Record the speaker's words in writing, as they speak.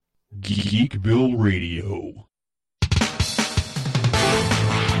Geekville Radio.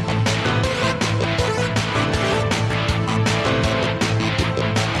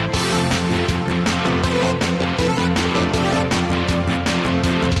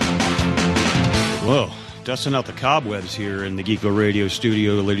 Whoa, dusting out the cobwebs here in the Geekville Radio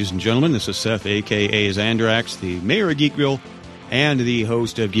studio, ladies and gentlemen. This is Seth, a.k.a. Zandrax, the mayor of Geekville and the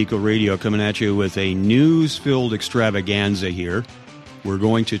host of Geekville Radio, coming at you with a news-filled extravaganza here. We're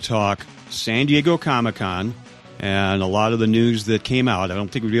going to talk San Diego Comic-Con and a lot of the news that came out. I don't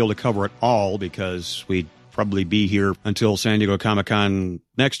think we'd be able to cover it all because we'd probably be here until San Diego Comic-Con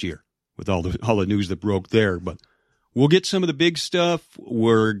next year with all the news that broke there, but we'll get some of the big stuff.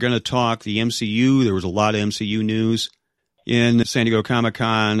 We're going to talk the MCU. There was a lot of MCU news in San Diego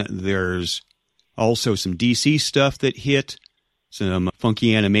Comic-Con. There's also some DC stuff that hit, some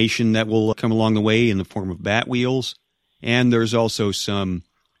funky animation that will come along the way in the form of Batwheels. And there's also some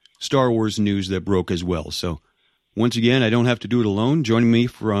Star Wars news that broke as well. So once again, I don't have to do it alone. Joining me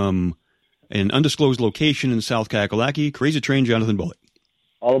from an undisclosed location in South Kakalaki, Crazy Train Jonathan Bullock.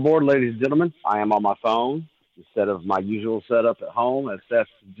 All aboard, ladies and gentlemen. I am on my phone instead of my usual setup at home, as Seth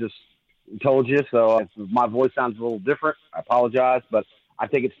just told you. So if my voice sounds a little different, I apologize, but I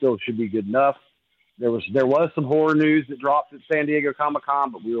think it still should be good enough. There was some horror news that dropped at San Diego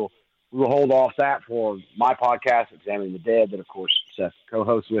Comic-Con, but we will hold off that for my podcast, Examining the Dead, that, of course, Seth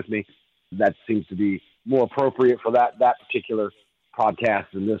co-hosts with me. That seems to be more appropriate for that particular podcast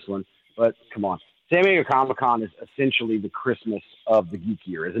than this one. But come on. San Diego Comic-Con is essentially the Christmas of the geek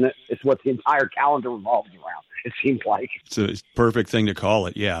year, isn't it? It's what the entire calendar revolves around, it seems like. It's a perfect thing to call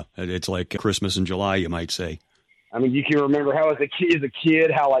it, yeah. It's like Christmas in July, you might say. I mean, you can remember how as a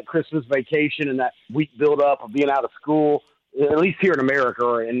kid, how like Christmas vacation and that week build-up of being out of school, at least here in America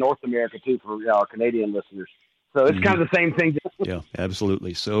or in North America, too, for our Canadian listeners. So it's kind of the same thing. Yeah,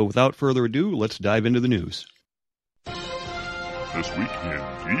 absolutely. So without further ado, let's dive into the news. This week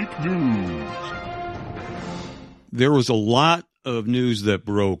in Geek News. There was a lot of news that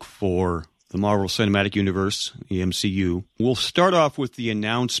broke for the Marvel Cinematic Universe, the MCU. We'll start off with the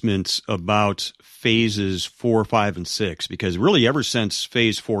announcements about phases 4, 5, and 6, because really ever since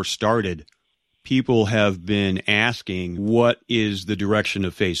phase 4 started, people have been asking, what is the direction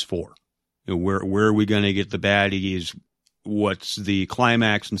of phase 4? You know, where are we going to get the baddies? What's the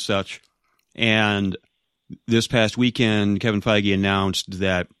climax and such? And this past weekend, Kevin Feige announced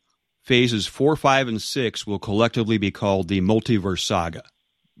that phases 4, 5, and 6 will collectively be called the Multiverse Saga.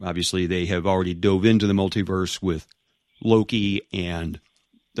 Obviously, they have already dove into the multiverse with Loki and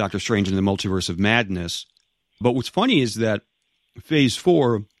Doctor Strange in the Multiverse of Madness. But what's funny is that phase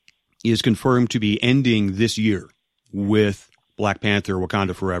 4 is confirmed to be ending this year with Black Panther: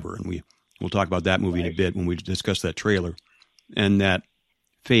 Wakanda Forever. And we'll talk about that movie in a bit when we discuss that trailer. And that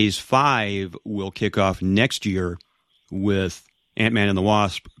phase 5 will kick off next year with Ant-Man and the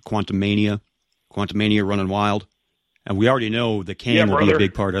Wasp, Quantumania Running Wild. And we already know the Kang will be a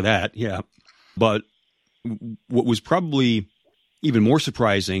big part of that. Yeah. But what was probably even more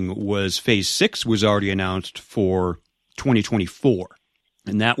surprising was phase 6 was already announced for 2024.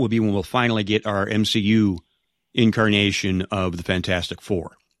 And that will be when we'll finally get our MCU incarnation of the Fantastic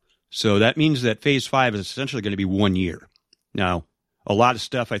Four. So that means that phase 5 is essentially going to be 1 year. Now, a lot of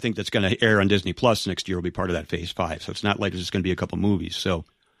stuff I think that's going to air on Disney Plus next year will be part of that phase 5. So it's not like it's just going to be a couple movies. So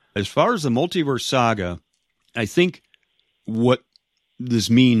as far as the Multiverse Saga, I think what this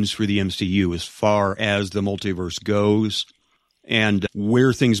means for the MCU as far as the multiverse goes and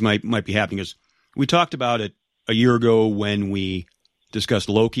where things might be happening is we talked about it a year ago when we discussed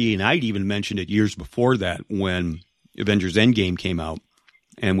Loki, and I'd even mentioned it years before that when Avengers Endgame came out,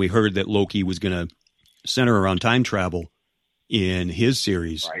 and we heard that Loki was going to center around time travel in his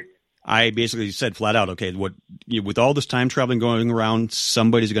series. Right. I basically said flat out, okay, with all this time traveling going around,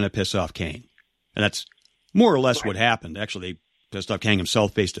 somebody's going to piss off Kang. And that's more or less what happened. Actually, they pissed off Kang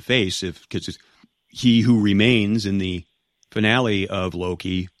himself face to face, because he who remains in the finale of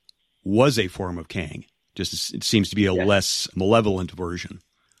Loki was a form of Kang. Just it seems to be a less malevolent version.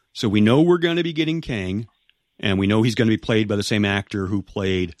 So we know we're going to be getting Kang, and we know he's going to be played by the same actor who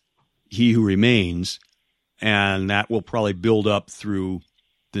played He Who Remains, and that will probably build up through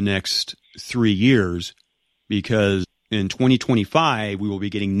the next 3 years, because in 2025 we will be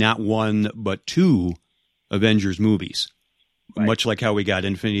getting not one but 2 Avengers movies, much like how we got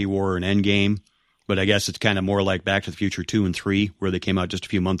Infinity War and Endgame. But I guess it's kind of more like Back to the Future 2 and 3, where they came out just a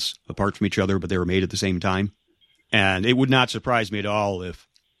few months apart from each other, but they were made at the same time. And it would not surprise me at all if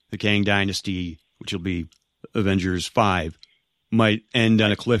the Kang Dynasty, which will be Avengers 5, might end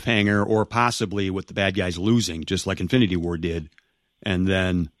on a cliffhanger, or possibly with the bad guys losing, just like Infinity War did. And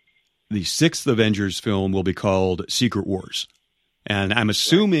then the sixth Avengers film will be called Secret Wars. And I'm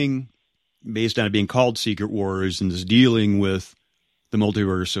assuming, based on it being called Secret Wars and is dealing with the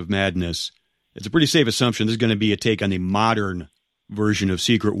multiverse of madness, it's a pretty safe assumption this is going to be a take on the modern version of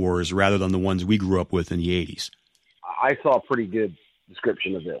Secret Wars rather than the ones we grew up with in the 80s. I saw a pretty good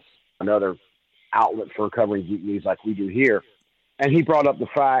description of this. Another outlet for covering geek news like we do here. And he brought up the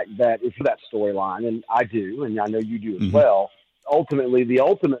fact that if that storyline, and I do, and I know you do as well, ultimately the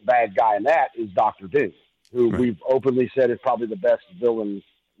ultimate bad guy in that is Doctor Doom, who we've openly said is probably the best villain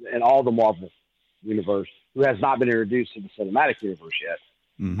in all the Marvel universe, who has not been introduced to the cinematic universe yet.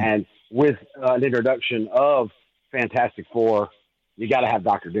 And with an introduction of Fantastic Four, you got to have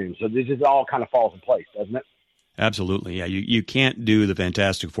Doctor Doom. So this just all kind of falls in place, doesn't it? Absolutely. Yeah, you can't do the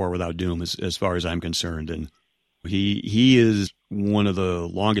Fantastic Four without Doom as far as I'm concerned. And he is one of the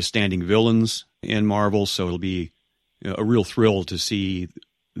longest standing villains in Marvel, so it'll be a real thrill to see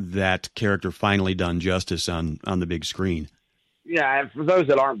that character finally done justice on the big screen. Yeah, and for those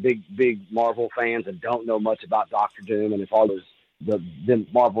that aren't big Marvel fans and don't know much about Doctor Doom, and if all those the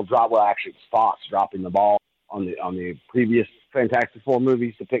Marvel actually it's Fox dropping the ball on the previous Fantastic Four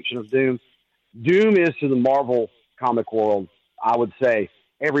movies depiction of Doom. Doom is to the Marvel comic world, I would say,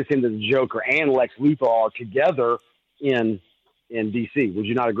 everything that the Joker and Lex Luthor are together in DC. Would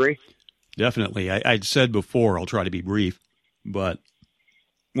you not agree? Definitely. I'd said before, I'll try to be brief, but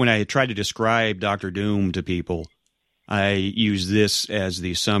when I tried to describe Doctor Doom to people, I use this as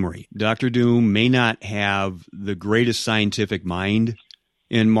the summary. Doctor Doom may not have the greatest scientific mind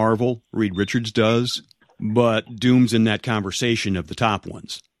in Marvel, Reed Richards does, but Doom's in that conversation of the top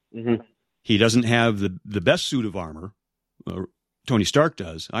ones. He doesn't have the best suit of armor. Tony Stark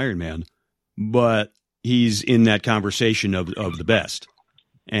does, Iron Man, but he's in that conversation of the best.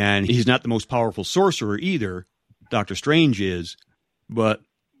 And he's not the most powerful sorcerer either. Doctor Strange is, but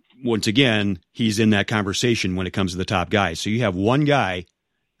once again, he's in that conversation when it comes to the top guys. So you have one guy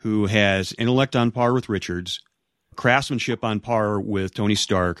who has intellect on par with Richards, craftsmanship on par with Tony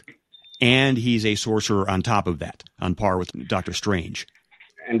Stark, and he's a sorcerer on top of that, on par with Doctor Strange.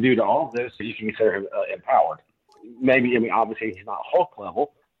 And due to all of this, you can consider him empowered. Maybe, obviously he's not Hulk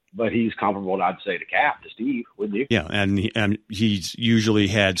level, but he's comparable, I'd say, to Cap, to Steve, wouldn't you? Yeah, and he's usually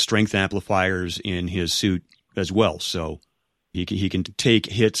had strength amplifiers in his suit as well, so he can take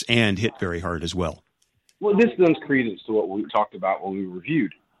hits and hit very hard as well. Well, this lends credence to what we talked about when we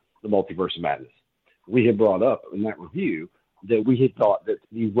reviewed the Multiverse of Madness. We had brought up in that review that we had thought that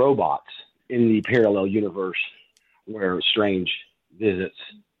the robots in the parallel universe where Strange visits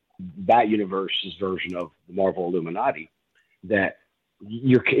that universe's version of the Marvel Illuminati, that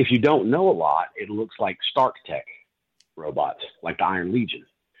if you don't know a lot, it looks like Stark Tech robots, like the Iron Legion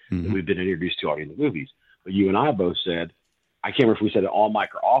that we've been introduced to already in the movies. But you and I both said, I can't remember if we said it on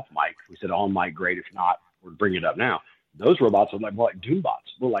mic or off mic. We said on mic, great. If not, we'll bring it up now. Those robots are more like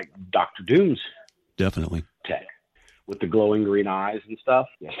Doombots. We're like Dr. Doom's definitely tech with the glowing green eyes and stuff.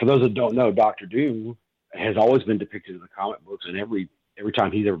 Yes, for those that don't know, Dr. Doom has always been depicted in the comic books, and every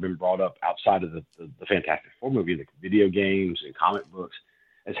time he's ever been brought up outside of the Fantastic Four movie, the video games and comic books,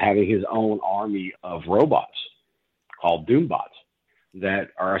 as having his own army of robots called Doombots that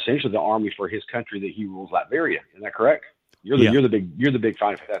are essentially the army for his country that he rules, Latveria. Isn't that correct? You're the big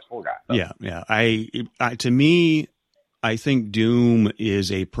Fantastic Four guy. So. Yeah. I to me, I think Doom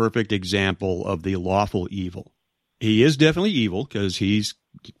is a perfect example of the lawful evil. He is definitely evil because he's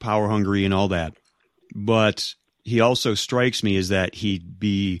power hungry and all that, but he also strikes me as that he'd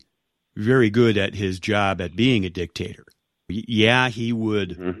be very good at his job at being a dictator. Yeah, he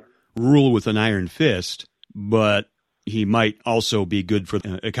would rule with an iron fist, but he might also be good for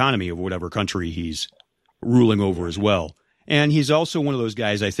the economy of whatever country he's ruling over as well. And he's also one of those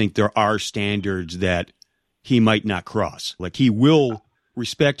guys, I think there are standards that he might not cross. Like, he will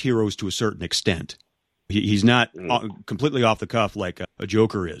respect heroes to a certain extent. He's not completely off the cuff like a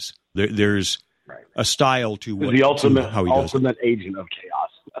Joker is. There's a style to what the ultimate, how he does ultimate agent of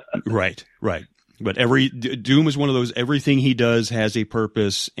chaos. Right. But Doom is one of those, everything he does has a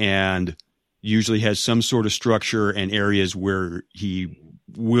purpose and usually has some sort of structure and areas where he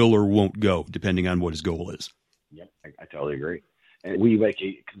will or won't go, depending on what his goal is. Yep, I totally agree. And we make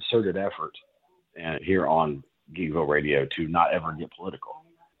a concerted effort here on Geekville Radio to not ever get political.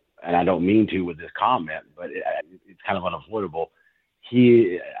 And I don't mean to with this comment, but it's kind of unavoidable.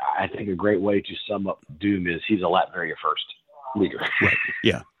 I think a great way to sum up Doom is he's a Latveria first leader. Right.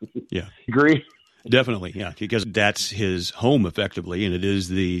 Yeah. Agree? Definitely, yeah, because that's his home effectively, and it is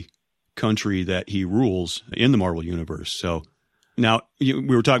the country that he rules in the Marvel Universe. So now we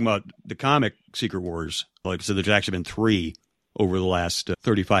were talking about the comic Secret Wars. Like I said, there's actually been 3 over the last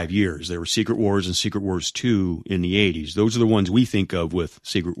 35 years. There were Secret Wars and Secret Wars 2 in the 80s. Those are the ones we think of with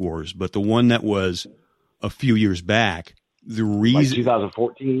Secret Wars. But the one that was a few years back, the reason... Like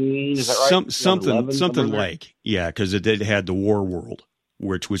 2014, is that right? Something like, yeah, because it had the War World,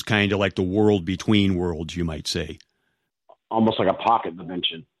 which was kind of like the world between worlds, you might say. Almost like a pocket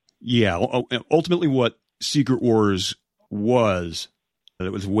dimension. Yeah, ultimately what Secret Wars was,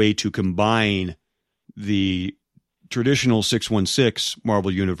 it was a way to combine the traditional 616 Marvel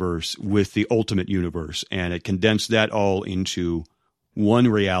Universe with the Ultimate Universe, and it condensed that all into one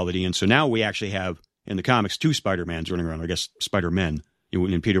reality. And so now we actually have, in the comics, two Spider-Mans running around, I guess Spider-Men,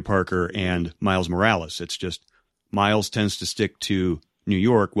 in Peter Parker and Miles Morales. It's just Miles tends to stick to New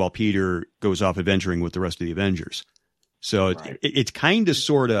York while Peter goes off adventuring with the rest of the Avengers. So Right. it's kind of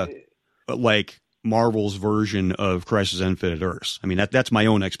sort of like Marvel's version of Crisis on Infinite Earths. I mean, that's my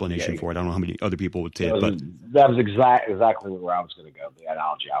own explanation for it. I don't know how many other people would say it, but that was exactly where I was going to go, the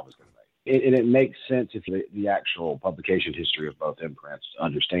analogy I was going to make. And it makes sense if the actual publication history of both imprints to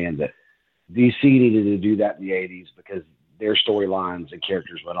understand that DC needed to do that in the 80s because their storylines and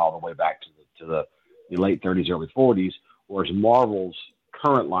characters went all the way back to the late 30s, early 40s, whereas Marvel's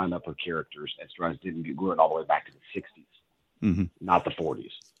current lineup of characters and stories didn't go all the way back to the 60s, not the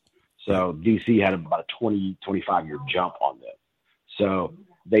 40s. So DC had about a 25 year jump on them. So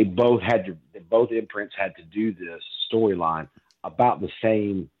both imprints had to do this storyline about the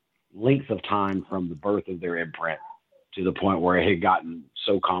same length of time from the birth of their imprint to the point where it had gotten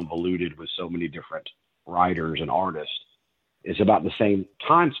so convoluted with so many different writers and artists. It's about the same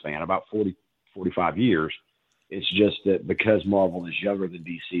time span, about 45 years. It's just that because Marvel is younger than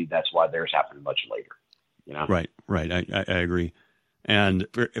DC, that's why theirs happened much later. You know? Right. I agree. And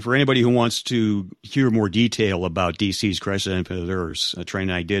for anybody who wants to hear more detail about DC's Crisis on Infinite Earths, Trey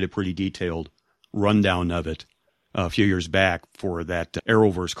and I did a pretty detailed rundown of it a few years back for that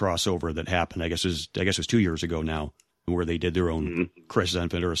Arrowverse crossover that happened. I guess it was 2 years ago now, where they did their own Crisis on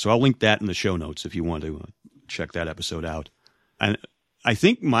Infinite Earths. So I'll link that in the show notes if you want to check that episode out. And I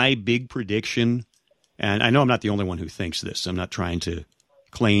think my big prediction, and I know I'm not the only one who thinks this, I'm not trying to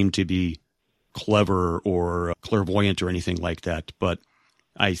claim to be clever or clairvoyant or anything like that, but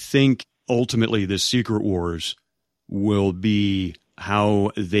I think ultimately the Secret Wars will be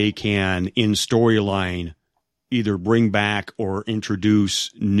how they can, in storyline, either bring back or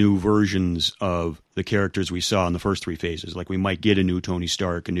introduce new versions of the characters we saw in the first three phases. Like we might get a new Tony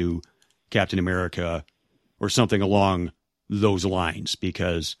Stark, a new Captain America, or something along those lines,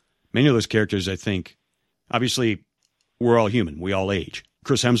 because many of those characters, I think, obviously we're all human, we all age.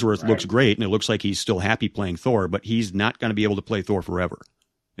 Chris Hemsworth looks great, and it looks like he's still happy playing Thor, but he's not going to be able to play Thor forever.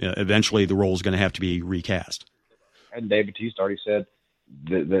 Eventually, the role is going to have to be recast. And Dave Bautista already said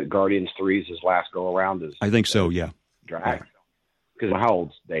that Guardians 3 is his last go-around. I think so, yeah. Drag. Because how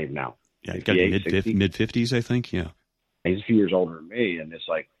old's Dave now? Yeah, he's got mid-50s, I think, yeah. He's a few years older than me, and it's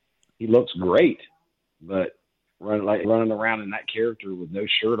like, he looks great, but running around in that character with no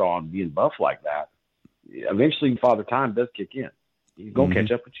shirt on, being buff like that, eventually Father Time does kick in. He's going to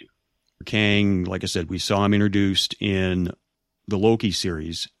catch up with you. Kang, like I said, we saw him introduced in the Loki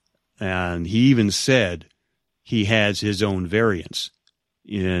series, and he even said he has his own variants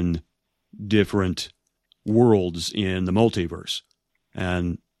in different worlds in the multiverse.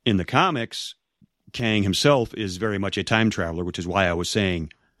 And in the comics, Kang himself is very much a time traveler, which is why I was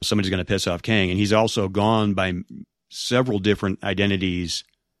saying somebody's going to piss off Kang. And he's also gone by several different identities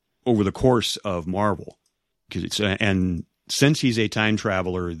over the course of Marvel. And since he's a time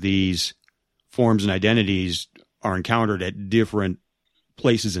traveler, these forms and identities are encountered at different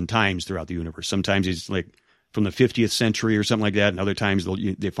places and times throughout the universe. Sometimes he's like from the 50th century or something like that, and other times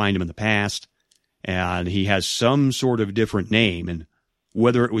they find him in the past. And he has some sort of different name, and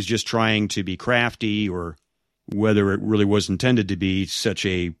whether it was just trying to be crafty or whether it really was intended to be such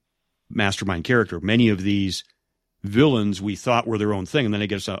a mastermind character. Many of these villains we thought were their own thing, and then they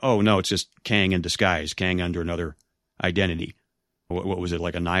get us, oh, no, it's just Kang in disguise, Kang under another identity. What was it,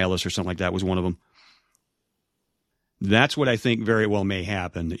 like Annihilus or something like that was one of them? That's what I think very well may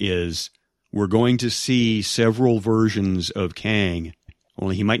happen, is we're going to see several versions of Kang,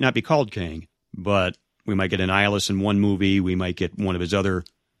 only he might not be called Kang, but we might get Annihilus in one movie, we might get one of his other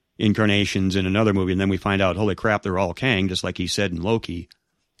incarnations in another movie, and then we find out, holy crap, they're all Kang, just like he said in Loki,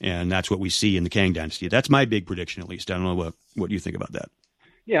 and that's what we see in the Kang Dynasty. That's my big prediction, at least. I don't know what you think about that.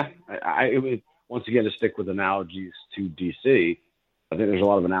 Yeah, I would, once again, to stick with analogies to DC, I think there's a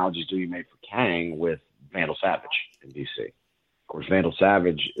lot of analogies to be made for Kang with Vandal Savage in DC. Of course, Vandal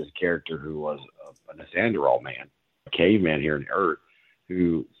Savage is a character who was a Neanderthal man, a caveman here on the Earth,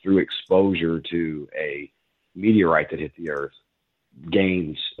 who, through exposure to a meteorite that hit the Earth,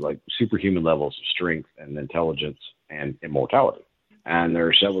 gains like superhuman levels of strength and intelligence and immortality. And there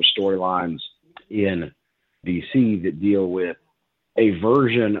are several storylines in DC that deal with a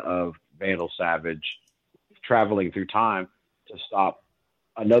version of Vandal Savage traveling through time to stop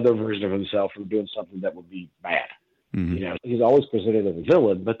another version of himself from doing something that would be bad. Mm-hmm. You know, he's always presented as a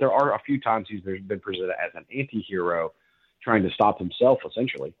villain, but there are a few times he's been presented as an anti-hero trying to stop himself,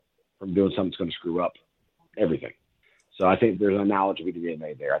 essentially, from doing something that's going to screw up everything. So I think there's an analogy to be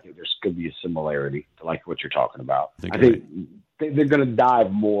made there. I think there's could be a similarity to like what you're talking about. I think they're going to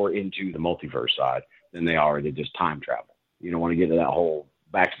dive more into the multiverse side than they are into just time travel. You don't want to get into that whole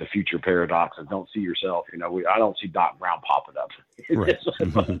Back to the Future paradox and don't see yourself. You know, I don't see Doc Brown popping up. Right.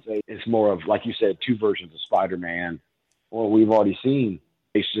 It's more of, like you said, two versions of Spider-Man. Well, we've already seen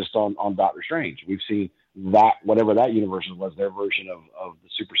based just on Doctor Strange. We've seen that, whatever that universe was, their version of the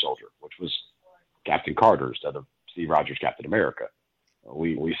Super Soldier, which was Captain Carter instead of Steve Rogers' Captain America.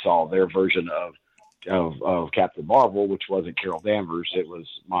 We saw their version of Captain Marvel, which wasn't Carol Danvers, it was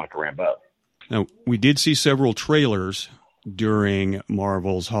Monica Rambeau. Now, we did see several trailers during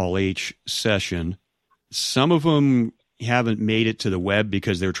Marvel's Hall H session. Some of them haven't made it to the web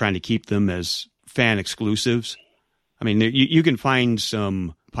because they're trying to keep them as fan exclusives. I mean, you can find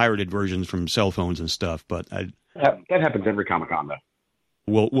some pirated versions from cell phones and stuff, but that happens every Comic-Con,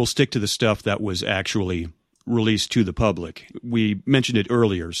 though. We'll stick to the stuff that was actually released to the public. We mentioned it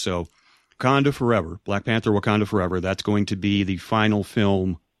earlier, so Wakanda Forever, Black Panther Wakanda Forever, that's going to be the final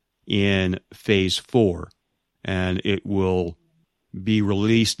film in Phase 4, and it will be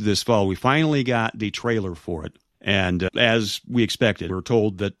released this fall. We finally got the trailer for it, and as we expected, we were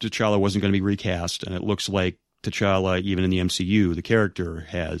told that T'Challa wasn't going to be recast, and it looks like T'Challa, even in the MCU, the character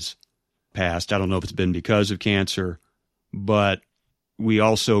has passed. I don't know if it's been because of cancer, but we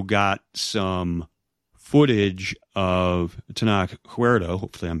also got some footage of Tenoch Huerta,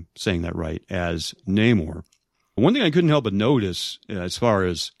 hopefully I'm saying that right, as Namor. One thing I couldn't help but notice as far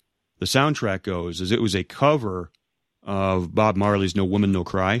as the soundtrack goes is it was a cover of Bob Marley's No Woman, No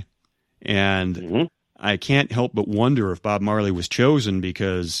Cry. And I can't help but wonder if Bob Marley was chosen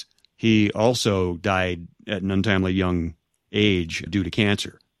because he also died at an untimely young age due to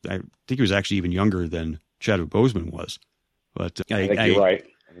cancer. I think he was actually even younger than Chadwick Boseman was. But I think you're right.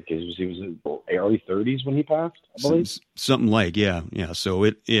 I think he was in early 30s when he passed, I believe. Something like, yeah. So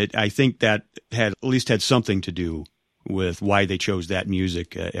I think that had at least had something to do with why they chose that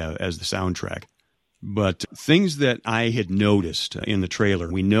music as the soundtrack. But things that I had noticed in the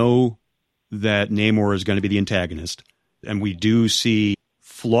trailer, we know that Namor is going to be the antagonist, and we do see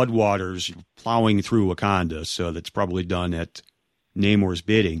floodwaters plowing through Wakanda, so that's probably done at Namor's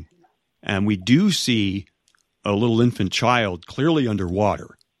bidding. And we do see a little infant child clearly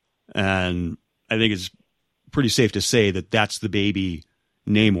underwater. And I think it's pretty safe to say that that's the baby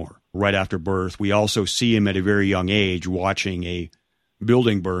Namor right after birth. We also see him at a very young age watching a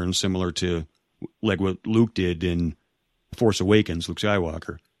building burn, similar to like what Luke did in Force Awakens, Luke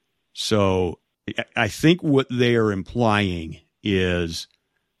Skywalker. So I think what they are implying is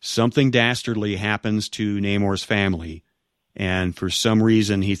something dastardly happens to Namor's family, and for some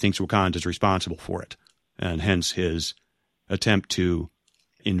reason he thinks Wakanda is responsible for it, and hence his attempt to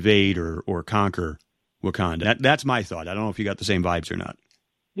invade or conquer Wakanda. That's my thought. I don't know if you got the same vibes or not.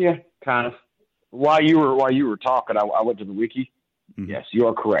 Yeah, kind of. While you were talking, I went to the wiki. Mm-hmm. Yes, you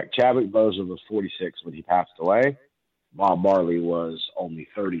are correct. Chadwick Boseman was 46 when he passed away. Bob Marley was only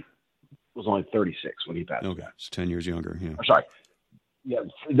 36 when he passed away. Okay, it's 10 years younger. Yeah. Oh, sorry. Yeah,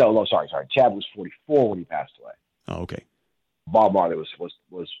 no, sorry. Chad was 44 when he passed away. Oh, okay. Bob Marley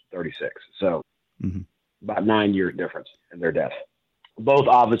was 36. So about 9 years difference in their death. Both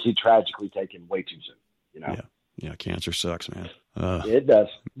obviously tragically taken way too soon. You know. Yeah. Cancer sucks, man. It does.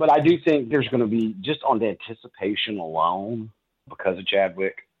 But I do think there's going to be, just on the anticipation alone, because of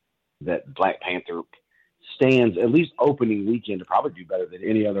Chadwick, that Black Panther stands, at least opening weekend, to probably do better than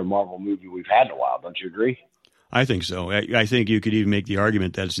any other Marvel movie we've had in a while. Don't you agree? I think so. I think you could even make the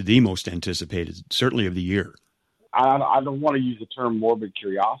argument that it's the most anticipated, certainly of the year. I don't want to use the term morbid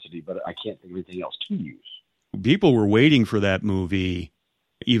curiosity, but I can't think of anything else to use. People were waiting for that movie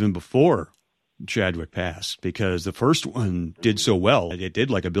even before Chadwick passed, because the first one did so well. It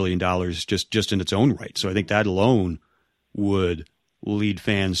did like $1 billion just in its own right. So I think that alone would lead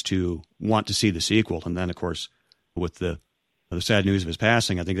fans to want to see the sequel. And then, of course, with the sad news of his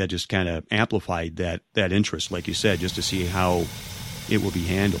passing, I think that just kind of amplified that interest, like you said, just to see how it will be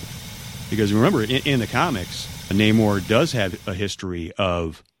handled. Because remember, in the comics, Namor does have a history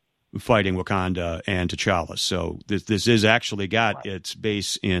of fighting Wakanda and T'Challa. So this is actually got its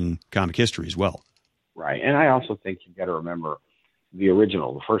base in comic history as well. Right. And I also think you've got to remember, the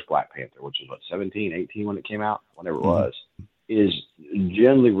original, the first Black Panther, which was what, 17, 18 when it came out, whatever it was, is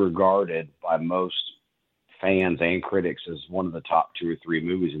generally regarded by most fans and critics as one of the top 2 or 3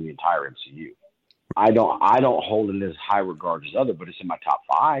 movies in the entire MCU. I don't hold it as high regard as other, but it's in my top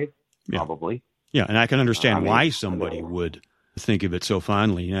 5, probably. Yeah, and I can understand why somebody would think of it so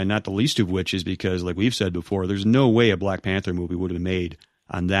fondly, and not the least of which is because, like we've said before, there's no way a Black Panther movie would have been made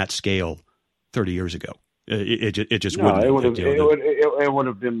on that scale 30 years ago. It just wouldn't. It would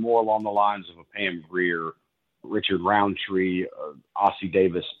have been more along the lines of a Pam Grier, Richard Roundtree, Ossie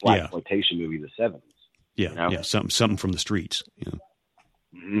Davis blaxploitation movie in the 70s. Yeah, you know? Yeah, something from the streets. Yeah.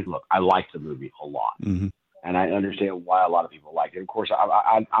 Look, I like the movie a lot, and I understand why a lot of people like it. Of course,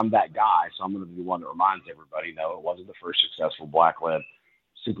 I'm that guy, so I'm going to be the one that reminds everybody, no, it wasn't the first successful Black-led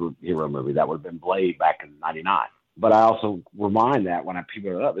superhero movie. That would have been Blade back in '99. But I also remind that when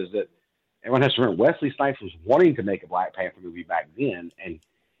people it up is that everyone has to remember Wesley Snipes was wanting to make a Black Panther movie back then, and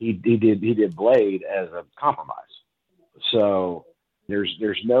he did Blade as a compromise. So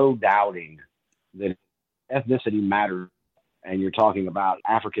there's no doubting that ethnicity matters. And you're talking about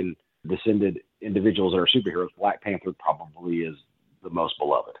African descended individuals that are superheroes. Black Panther probably is the most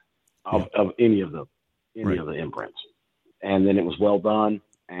beloved of any of the imprints. And then it was well done.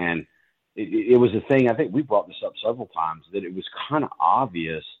 And it was a thing, I think we brought this up several times, that it was kind of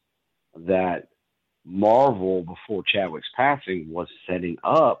obvious that Marvel, before Chadwick's passing, was setting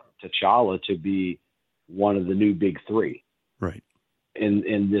up T'Challa to be one of the new big 3. Right.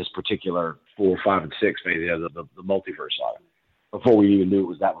 In this particular 4, 5, and 6, maybe the multiverse saga, before we even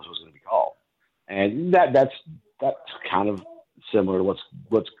knew that was what it was going to be called. And that's kind of similar to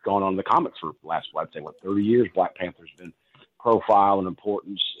what's gone on in the comics for the last, I'd say, 30 years. Black Panther's been profile and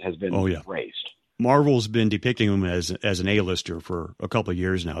importance has been raised. Marvel's been depicting him as an A-lister for a couple of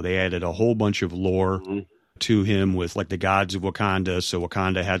years now. They added a whole bunch of lore to him with like the gods of Wakanda, so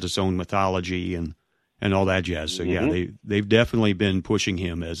Wakanda has its own mythology and all that jazz. So they've definitely been pushing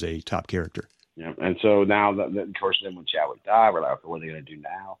him as a top character. Yeah, and so now, of course, then when Chadwick died, we're like, okay, what are they going to do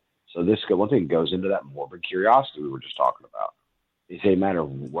now? So this one thing goes into that morbid curiosity we were just talking about. You say, matter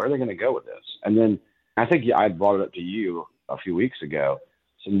where are they going to go with this? And then I think I brought it up to you a few weeks ago.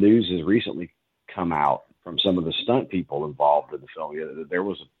 Some news has recently come out from some of the stunt people involved in the film. There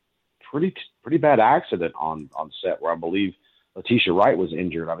was a pretty bad accident on set where I believe Letitia Wright was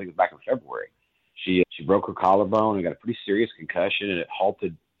injured. I think it was back in February. She broke her collarbone and got a pretty serious concussion, and it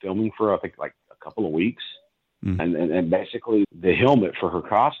halted filming for, I think, like a couple of weeks. And basically the helmet for her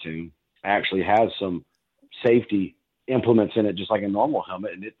costume actually has some safety implements in it, just like a normal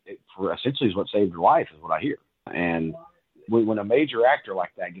helmet. And it for essentially is what saved her life, is what I hear. And when a major actor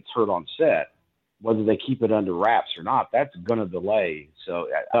like that gets hurt on set, whether they keep it under wraps or not, that's going to delay. So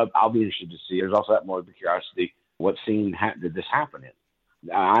I'll be interested to see. There's also that morbid curiosity. What scene did this happen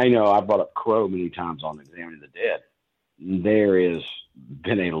in? I know I've brought up Crow many times on Examining the Dead. There has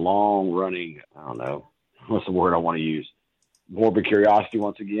been a long running, I don't know, what's the word I want to use? Morbid curiosity,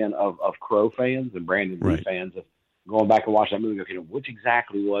 once again, of Crow fans and Brandon Lee fans of going back and watching that movie. Okay, which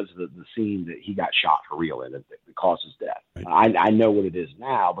exactly was the scene that he got shot for real in that caused his death? Right. I know what it is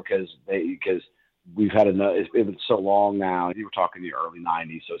now because we've had it's been so long now. You were talking the early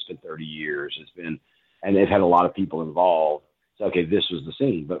 90s, so it's been 30 years. And they've had a lot of people involved. So, okay, this was the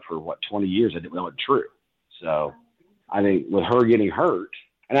scene. But for 20 years, I didn't know it was true. So I think with her getting hurt,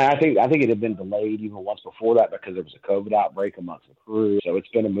 and I think it had been delayed even once before that because there was a COVID outbreak amongst the crew. So it's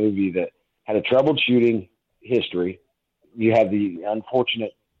been a movie that had a troubled shooting history. You have the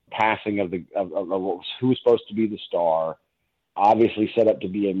unfortunate passing of who was supposed to be the star, obviously set up to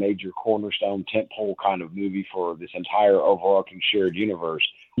be a major cornerstone tentpole kind of movie for this entire overarching shared universe.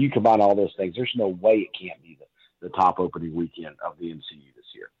 You combine all those things, there's no way it can't be the top opening weekend of the MCU this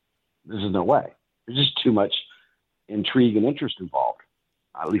year. There's no way. There's just too much intrigue and interest involved,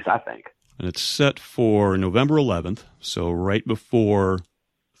 at least I think. And it's set for November 11th, so right before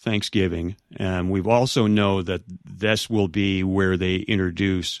Thanksgiving. And we've also know that this will be where they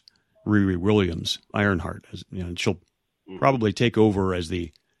introduce Riri Williams, Ironheart. She'll probably take over as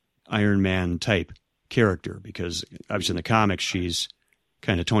the Iron Man type character because obviously in the comics she's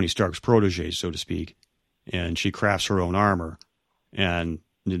kind of Tony Stark's protege, so to speak, and she crafts her own armor. And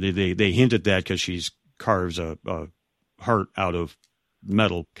they hint at that because she carves a heart out of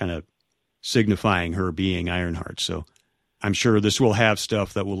metal, kind of signifying her being Ironheart. So I'm sure this will have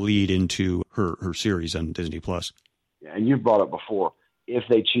stuff that will lead into her series on Disney Plus. Yeah, and you've brought up before, if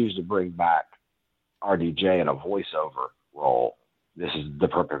they choose to bring back RDJ in a voiceover role, this is the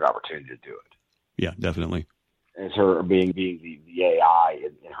perfect opportunity to do it. Yeah, definitely. It's her being the AI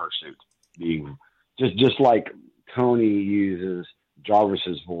in her suit, being just like Tony uses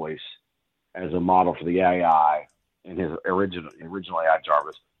Jarvis's voice as a model for the AI and his original AI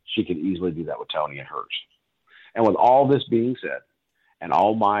Jarvis, she could easily do that with Tony and hers. And with all this being said, and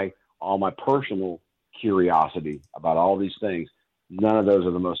all my personal curiosity about all these things, none of those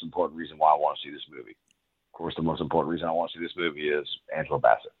are the most important reason why I want to see this movie. Of course, the most important reason I want to see this movie is Angela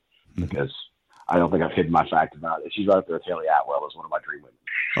Bassett, because I don't think I've hidden my fact about it. She's right up there with Haley Atwell as one of my dream women.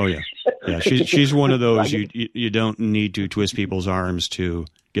 Oh yeah. She's one of those you don't need to twist people's arms to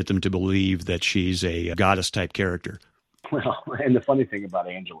get them to believe that she's a goddess type character. Well, and the funny thing about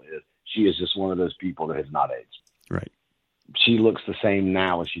Angela is she is just one of those people that has not aged. Right. She looks the same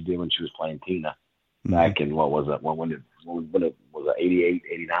now as she did when she was playing Tina back in, what was it? When it was it 88,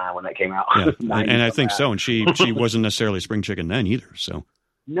 89 when that came out? Yeah. And I think so. And she wasn't necessarily a spring chicken then either. So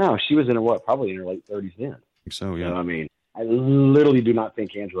no, she was probably in her late 30s then. So yeah. You know, I mean, I literally do not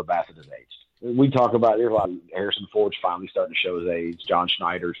think Angela Bassett has aged. We talk about, there's a lot of Harrison Ford's finally starting to show his age. John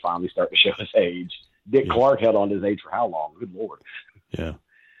Schneider's finally starting to show his age. Dick Clark held on to his age for how long? Good Lord. Yeah.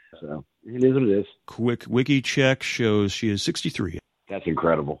 So it is what it is. Quick wiki check shows she is 63. That's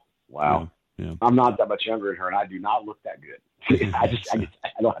incredible. Wow. Yeah. I'm not that much younger than her, and I do not look that good. I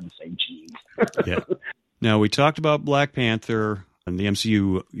don't have the same genes. Yeah. Now, we talked about Black Panther and the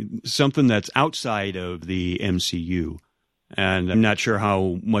MCU, something that's outside of the MCU. And I'm not sure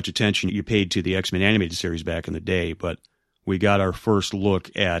how much attention you paid to the X-Men animated series back in the day, but we got our first look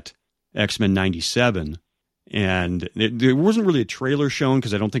at X-Men 97. And there wasn't really a trailer shown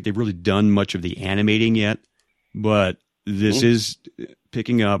because I don't think they've really done much of the animating yet. But this is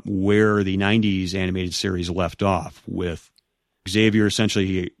picking up where the 90s animated series left off, with Xavier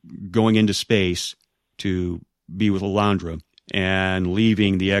essentially going into space to be with Alondra and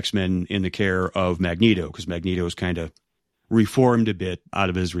leaving the X-Men in the care of Magneto, because Magneto is kind of reformed a bit out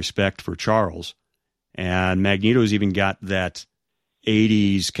of his respect for Charles. And Magneto's even got that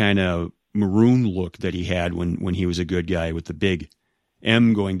 80s kind of maroon look that he had when he was a good guy, with the big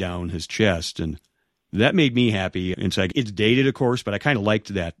M going down his chest. And that made me happy. It's like, it's dated, of course, but I kind of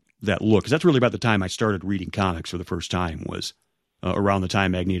liked that look, because that's really about the time I started reading comics for the first time, was around the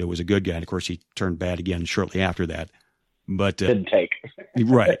time Magneto was a good guy. And of course, he turned bad again shortly after that. But didn't take.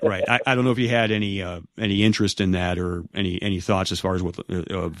 Right. I don't know if you had any interest in that, or any thoughts as far as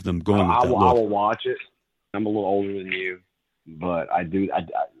of them going with that look. I will watch it. I'm a little older than you, but I do.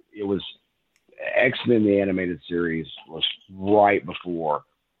 It was X-Men the animated series was right before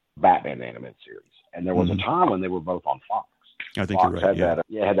Batman the animated series, and there was a time when they were both on Fox. I think Fox you're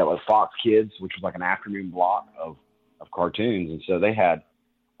right. had that with Fox Kids, which was like an afternoon block of cartoons, and so they had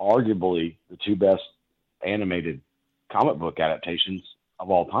arguably the two best animated comic book adaptations of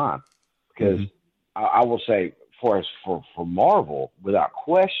all time. Because I will say, for Marvel, without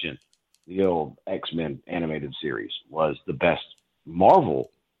question, the old X-Men animated series was the best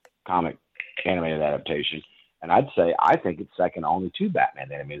Marvel comic animated adaptation. And I'd say, I think it's second only to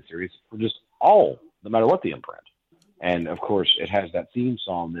Batman animated series for just all, no matter what the imprint. And of course, it has that theme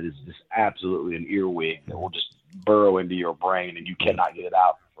song that is just absolutely an earwig that will just burrow into your brain, and you cannot get it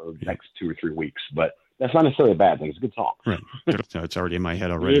out for the next 2 or 3 weeks. But that's not necessarily a bad thing. It's a good song. Right. It's already in my head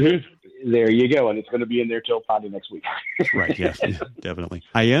already. There you go. And it's going to be in there till probably next week. Right. Yes, definitely.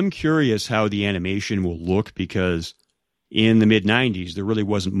 I am curious how the animation will look, because in the mid-90s, there really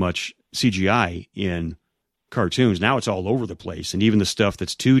wasn't much CGI in cartoons. Now it's all over the place. And even the stuff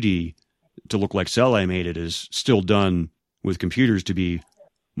that's 2D to look like cell animated is still done with computers to be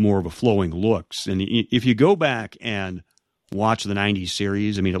more of a flowing looks. And if you go back and watch the 90s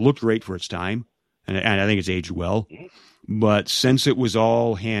series, I mean, it looked great for its time. And I think it's aged well. But since it was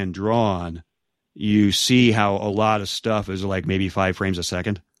all hand-drawn, you see how a lot of stuff is like maybe 5 frames a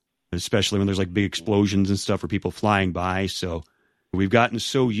second, especially when there's like big explosions and stuff or people flying by. So we've gotten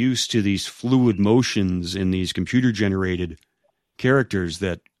so used to these fluid motions in these computer-generated characters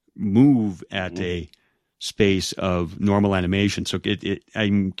that move at a space of normal animation. So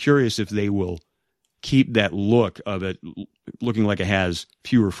I'm curious if they will keep that look of it looking like it has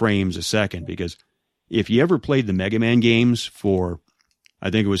fewer frames a second, because if you ever played the Mega Man games I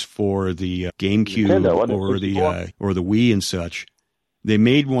think it was for the GameCube Nintendo, or the Wii and such, they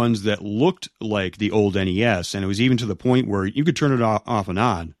made ones that looked like the old NES, and it was even to the point where you could turn it off and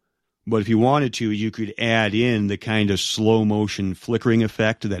on. But if you wanted to, you could add in the kind of slow motion flickering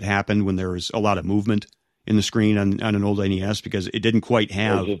effect that happened when there was a lot of movement in the screen on an old NES, because it didn't quite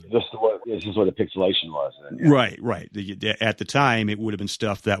have. This is what the pixelation was. Then, yeah. Right. At the time, it would have been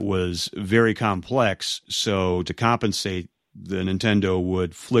stuff that was very complex. So to compensate, the Nintendo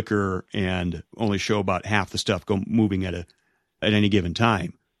would flicker and only show about half the stuff moving at any given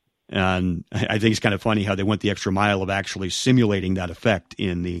time. And I think it's kind of funny how they went the extra mile of actually simulating that effect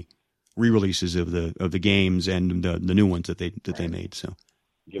in the re-releases of the games and the new ones that they made. So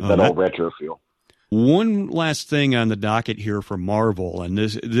give that old retro feel. One last thing on the docket here for Marvel, and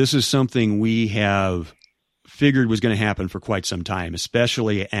this is something we have figured was going to happen for quite some time,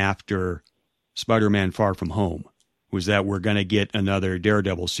 especially after Spider-Man Far From Home, was that we're going to get another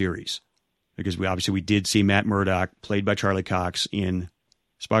Daredevil series. Because we did see Matt Murdock, played by Charlie Cox, in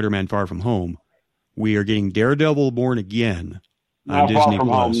Spider-Man Far From Home. We are getting Daredevil Born Again on Disney+. Far From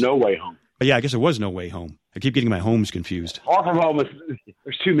Home, No Way Home. But yeah, I guess it was No Way Home. I keep getting my homes confused. Far From Home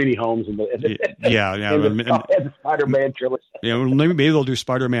there's too many homes in the the Spider-Man trilogy. Yeah, well, maybe they'll do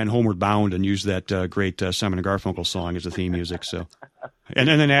Spider-Man Homeward Bound and use that great Simon and Garfunkel song as the theme music. So, and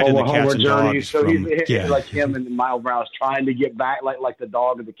then add in the cats and dogs. So he's like him and Miles Morales trying to get back, like the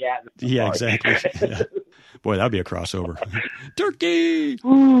dog and the cat. Yeah, exactly. Yeah. Boy, that'd be a crossover. Turkey.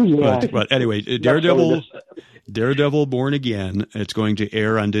 Ooh, yeah. But anyway, Daredevil Born Again. It's going to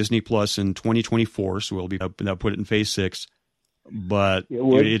air on Disney Plus in 2024, so they'll put it in Phase 6. But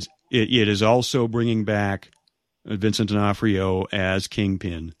it is also bringing back Vincent D'Onofrio as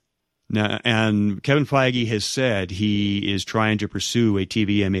Kingpin. Now, and Kevin Feige has said he is trying to pursue a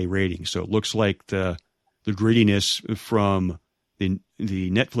TVMA rating, so it looks like the grittiness from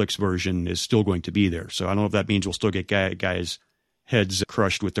the Netflix version is still going to be there. So I don't know if that means we'll still get guys' heads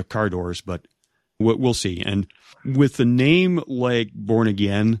crushed with the car doors, but we'll see. And with the name like Born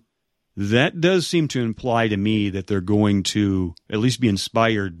Again, that does seem to imply to me that they're going to at least be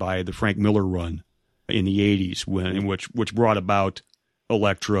inspired by the Frank Miller run in the 80s, which brought about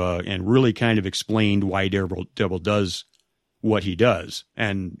Elektra and really kind of explained why Daredevil does what he does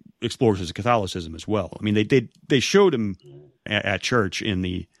and explores his Catholicism as well. I mean, they showed him at church in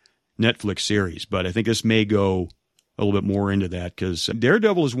the Netflix series, but I think this may go a little bit more into that because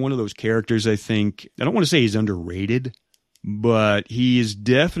Daredevil is one of those characters, I think, I don't want to say he's underrated, but he is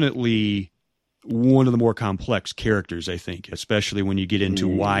definitely one of the more complex characters, I think, especially when you get into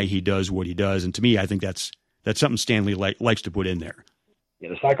why he does what he does. And to me, I think that's something Stanley likes to put in there. Yeah,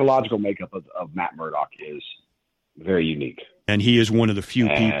 the psychological makeup of Matt Murdock is very unique. And he is one of the few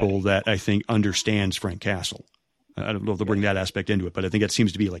people that I think understands Frank Castle. I don't know if they'll bring that aspect into it, but I think it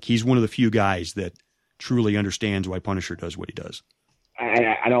seems to be like he's one of the few guys that truly understands why Punisher does what he does.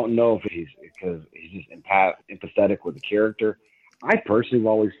 I don't know if because he's just empathetic with the character. I personally have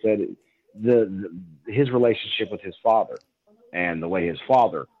always said his relationship with his father and the way his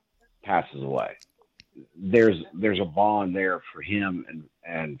father passes away. There's a bond there for him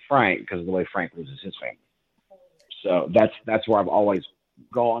and Frank because of the way Frank loses his family. So that's where I've always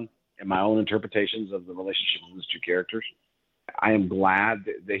gone in my own interpretations of the relationship of those two characters. I am glad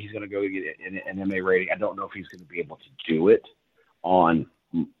that he's going to go get an MA rating. I don't know if he's going to be able to do it on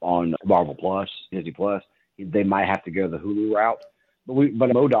Marvel Plus, Disney Plus. They might have to go the Hulu route, but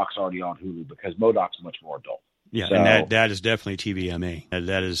MODOK's already on Hulu because MODOK's much more adult. Yeah, so, and that is definitely TVMA.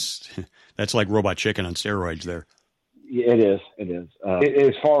 That's like Robot Chicken on steroids there. It is.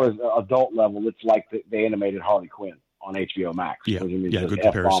 As far as adult level, it's like the animated Harley Quinn on HBO Max. Yeah, good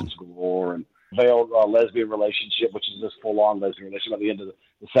comparison. Galore and veiled lesbian relationship, which is this full-on lesbian relationship at the end of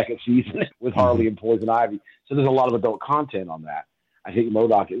the second season with Harley and Poison Ivy. So there's a lot of adult content on that. I think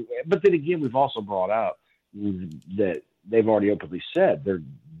MODOK, but then again, we've also brought out that they've already openly said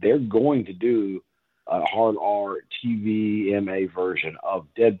they're going to do a hard R TVMA version of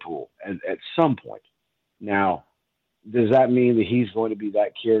Deadpool at some point. Now, does that mean that he's going to be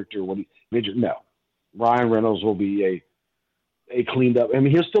that character no. Ryan Reynolds will be a cleaned up. I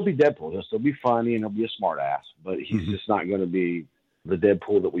mean, he'll still be Deadpool. He'll still be funny and he'll be a smart ass, but he's just not going to be the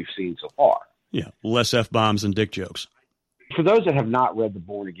Deadpool that we've seen so far. Yeah, less F-bombs and dick jokes. For those that have not read the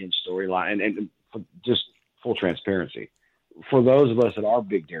Born Again storyline, and for just full transparency, for those of us that are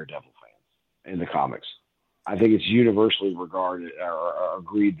big Daredevil fans in the comics, I think it's universally regarded or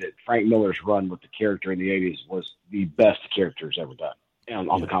agreed that Frank Miller's run with the character in the 80s was the best character's ever done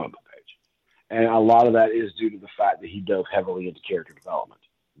on the comic book page. And a lot of that is due to the fact that he dove heavily into character development.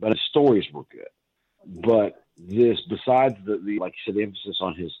 But his stories were good. But besides the like you said, the emphasis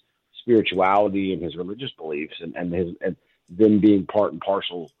on his spirituality and his religious beliefs and them being part and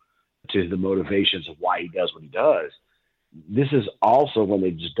parcel to the motivations of why he does what he does, this is also when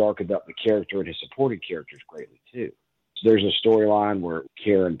they just darkened up the character and his supporting characters greatly too. So there's a storyline where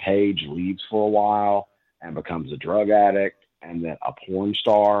Karen Page leaves for a while and becomes a drug addict and then a porn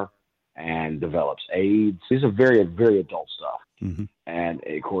star and develops AIDS. These are very, very adult stuff. Mm-hmm. And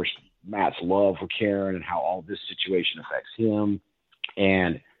of course, Matt's love for Karen and how all this situation affects him.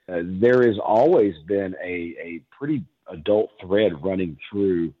 And there has always been a pretty adult thread running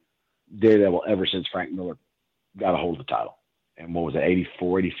through Daredevil ever since Frank Miller got a hold of the title. And what was it,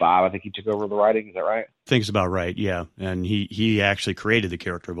 84, 85? I think he took over the writing. Is that right? I think it's about right, yeah. And he actually created the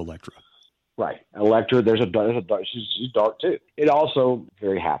character of Elektra. Right. Elektra, there's a dark, she's dark too. It also,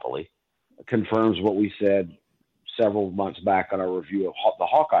 very happily, confirms what we said several months back on our review of the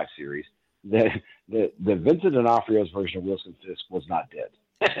Hawkeye series, that Vincent D'Onofrio's version of Wilson Fisk was not dead.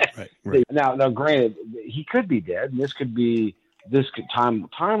 Right. Now, granted, he could be dead, and this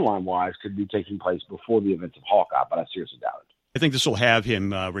timeline-wise could be taking place before the events of Hawkeye, but I seriously doubt it. I think this will have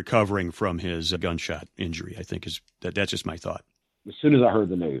him recovering from his gunshot injury. I think that's just my thought. As soon as I heard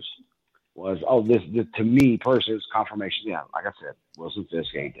the news, this to me personally is confirmation. Yeah, like I said, Wilson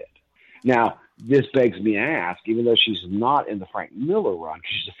Fisk ain't dead. Now, this begs me to ask, even though she's not in the Frank Miller run,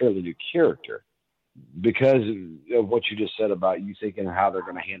 she's a fairly new character. Because of what you just said about you thinking how they're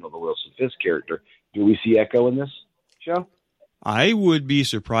going to handle the Wilson Fisk character, do we see Echo in this show? I would be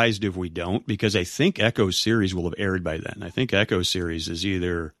surprised if we don't, because I think Echo's series will have aired by then. I think Echo's series is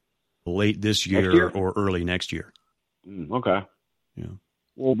either late this year or early next year. Okay. Yeah.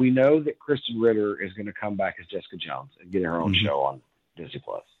 Well, we know that Kristen Ritter is going to come back as Jessica Jones and get her own show on Disney+.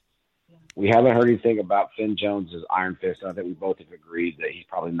 We haven't heard anything about Finn Jones as Iron Fist. I think we both have agreed that he's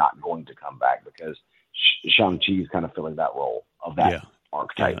probably not going to come back because Shang-Chi is kind of filling that role of that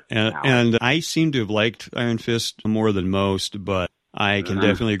archetype. Yeah. And I seem to have liked Iron Fist more than most, but I can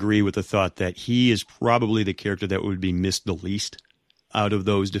definitely agree with the thought that he is probably the character that would be missed the least out of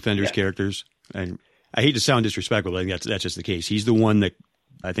those Defenders characters. And I hate to sound disrespectful, but I think that's just the case. He's the one that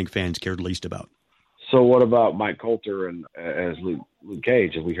I think fans cared least about. So what about Mike Coulter and as Luke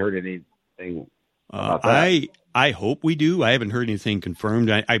Cage? Have we heard anything about that? I hope we do. I haven't heard anything confirmed.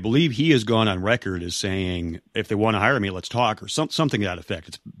 I believe he has gone on record as saying, if they want to hire me, let's talk, or something to that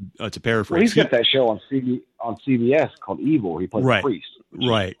effect. It's a paraphrase. Well, he's got that show on CBS called Evil. He plays a priest.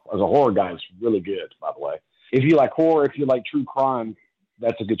 Right. As a horror guy, it's really good, by the way. If you like horror, if you like true crime,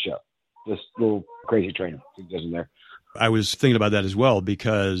 that's a good show. This little crazy trainer he does in there. I was thinking about that as well,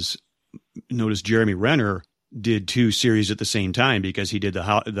 because notice Jeremy Renner did two series at the same time, because he did the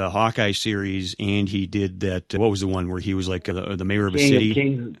Hawkeye series and he did that. What was the one where he was like the mayor of a city?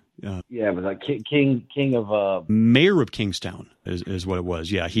 It was like King of Mayor of Kingstown is what it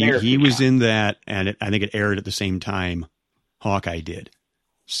was. Yeah, he was in that, and I think it aired at the same time Hawkeye did.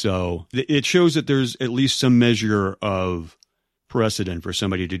 So it shows that there's at least some measure of precedent for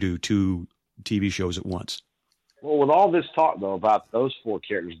somebody to do two TV shows at once. Well, with all this talk though about those four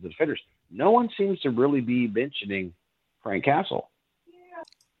characters, the Defenders, no one seems to really be mentioning Frank Castle.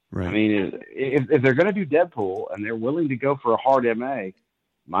 Right. I mean, if they're going to do Deadpool and they're willing to go for a hard MA,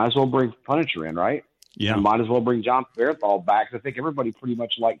 might as well bring Punisher in, right? Yeah. And might as well bring John Bernthal back. I think everybody pretty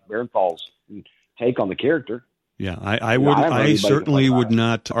much liked Bernthal's take on the character. Yeah, I certainly would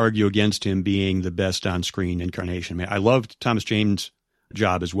not argue against him being the best on-screen incarnation. I loved Thomas Jane's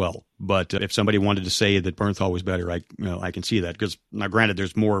job as well, but if somebody wanted to say that Bernthal was better, I can see that, because now granted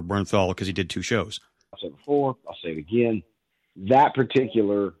there's more Bernthal because he did two shows. I've said it before, I'll say it again. That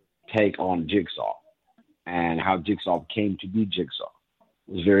particular take on Jigsaw and how Jigsaw came to be Jigsaw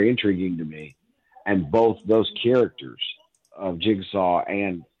was very intriguing to me, and both those characters of Jigsaw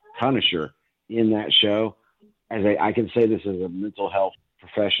and Punisher in that show, as I can say this as a mental health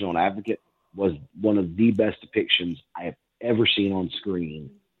professional and advocate, was one of the best depictions I have ever seen on screen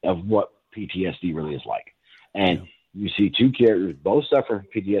of what PTSD really is like. And you see two characters, both suffer from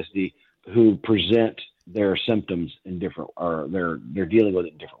PTSD, who present their symptoms in different, or they're dealing with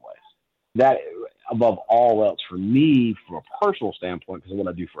it in different ways. That, above all else, for me, from a personal standpoint, because of what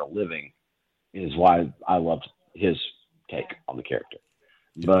I do for a living, is why I loved his take on the character.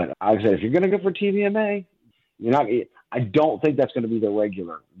 But like I said, if you're going to go for TVMA, you're not. I don't think that's going to be the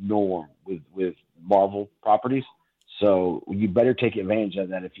regular norm with Marvel properties. So you better take advantage of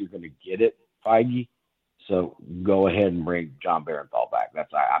that if you're going to get it, Feige. So go ahead and bring John Bernthal back.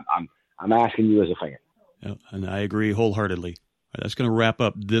 I'm asking you as a fan. Yeah, and I agree wholeheartedly. That's going to wrap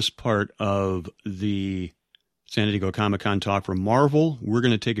up this part of the San Diego Comic-Con talk from Marvel. We're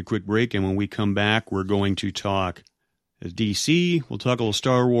going to take a quick break, and when we come back, we're going to talk DC. We'll talk a little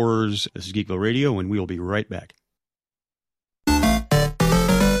Star Wars. This is Geekville Radio, and we'll be right back.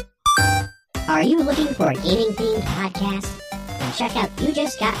 Are you looking for a gaming-themed podcast? Then check out You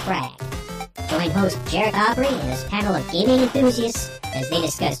Just Got Fragged. Join host Jarek Aubrey and his panel of gaming enthusiasts as they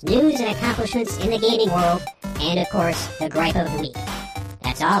discuss news and accomplishments in the gaming world, and, of course, the gripe of the week.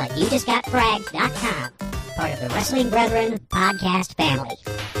 That's all at YouJustGotFragged.com, part of the Wrestling Brethren podcast family.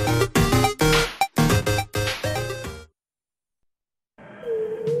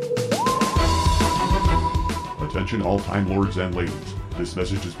 Attention all Time Lords and ladies. This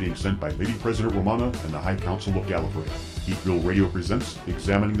message is being sent by Lady President Romana and the High Council of Gallifrey. Geekville Radio presents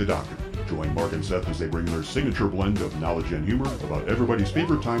Examining the Doctor. Join Mark and Seth as they bring their signature blend of knowledge and humor about everybody's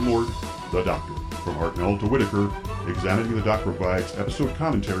favorite Time Lord, the Doctor. From Hartnell to Whitaker, Examining the Doctor provides episode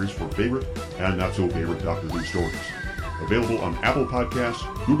commentaries for favorite and not-so-favorite Doctor Who stories. Available on Apple Podcasts,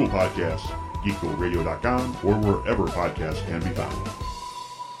 Google Podcasts, geekvilleradio.com, or wherever podcasts can be found.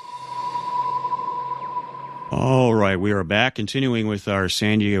 All right, we are back, continuing with our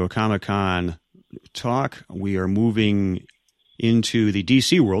San Diego Comic-Con talk. We are moving into the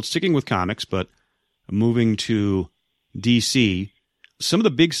DC world, sticking with comics, but moving to DC. Some of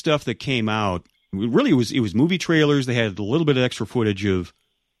the big stuff that came out, really it was movie trailers. They had a little bit of extra footage of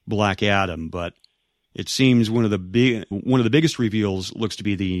Black Adam, but it seems one of the biggest reveals looks to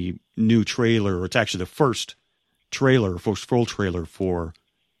be the new trailer, or it's actually the first full trailer for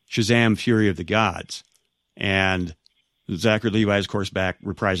Shazam! Fury of the Gods. And Zachary Levi is, of course, back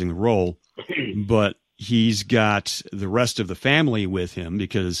reprising the role, but he's got the rest of the family with him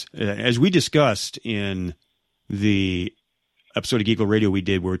because, as we discussed in the episode of Geekville Radio we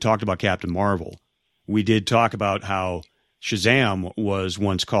did where we talked about Captain Marvel, we did talk about how Shazam was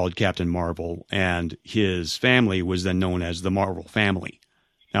once called Captain Marvel, and his family was then known as the Marvel family.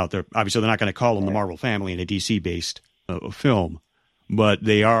 Now, obviously, they're not going to call him the Marvel family in a DC-based film, but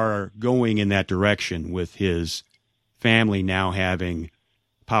they are going in that direction with his family now having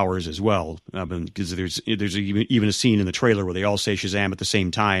powers as well. Because there's even a scene in the trailer where they all say Shazam at the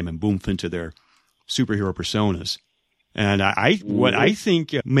same time and boom into their superhero personas. And what I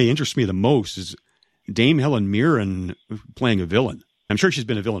think may interest me the most is Dame Helen Mirren playing a villain. I'm sure she's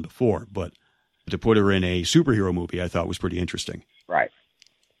been a villain before, but to put her in a superhero movie I thought was pretty interesting. Right.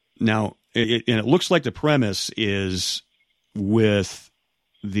 Now, it looks like the premise is with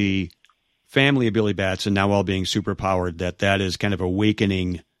the family of Billy Batson now all being superpowered, that is kind of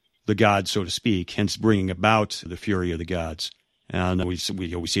awakening the gods, so to speak, hence bringing about the fury of the gods. And we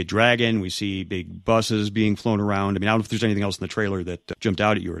see a dragon, we see big buses being flown around. I mean, I don't know if there's anything else in the trailer that jumped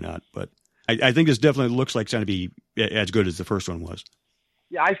out at you or not, but I think this definitely looks like it's going to be as good as the first one was.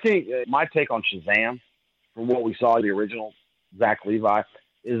 Yeah, I think my take on Shazam, from what we saw in the original Zach Levi,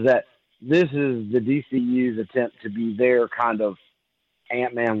 is that this is the DCU's attempt to be their kind of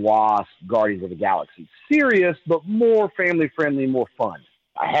Ant-Man, Wasp, Guardians of the Galaxy. Serious, but more family-friendly, more fun.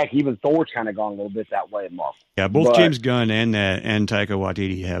 Heck, even Thor's kind of gone a little bit that way in Marvel. Yeah, both James Gunn and Taika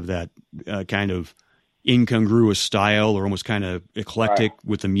Waititi have that kind of incongruous style, or almost kind of eclectic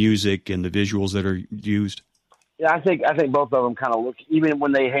with the music and the visuals that are used. Yeah, I think both of them kind of look, even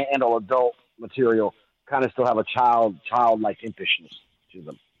when they handle adult material, kind of still have a childlike impishness to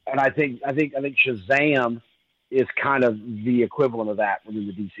them. And I think Shazam is kind of the equivalent of that within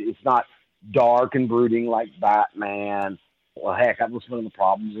the DC. It's not dark and brooding like Batman. Well, heck, that was one of the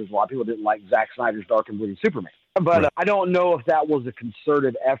problems is a lot of people didn't like Zack Snyder's dark and brooding Superman. But I don't know if that was a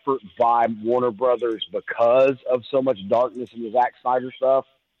concerted effort by Warner Brothers because of so much darkness in the Zack Snyder stuff,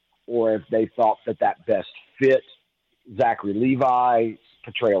 or if they thought that best fit Zachary Levi's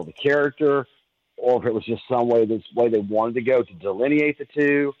portrayal of the character, or if it was just some way they wanted to go to delineate the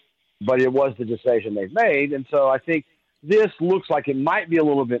two. But it was the decision they've made, and so I think this looks like it might be a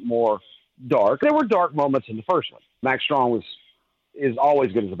little bit more dark. There were dark moments in the first one. Max Strong is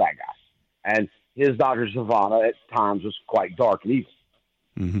always good as a bad guy, and his Dr. Sivana at times was quite dark and evil.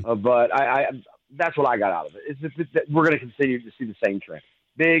 Mm-hmm. But I that's what I got out of it. It's that we're going to continue to see the same trend.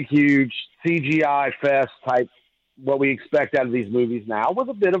 Big, huge CGI fest type, what we expect out of these movies now, with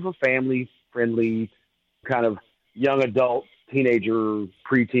a bit of a family-friendly kind of young adult, teenager,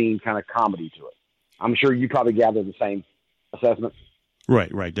 preteen kind of comedy to it. I'm sure you probably gather the same assessment.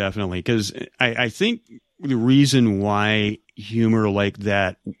 Right, definitely. Because I think the reason why humor like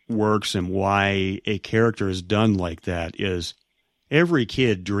that works and why a character is done like that is every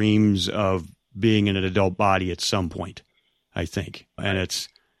kid dreams of being in an adult body at some point, I think. And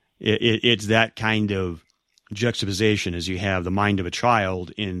it's that kind of juxtaposition as you have the mind of a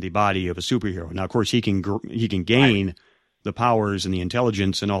child in the body of a superhero. Now, of course, he can gain the powers and the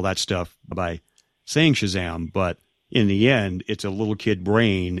intelligence and all that stuff by saying Shazam, but in the end, it's a little kid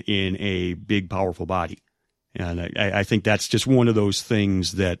brain in a big, powerful body. And I think that's just one of those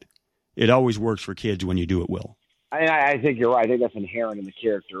things that it always works for kids when you do it well. I think you're right. I think that's inherent in the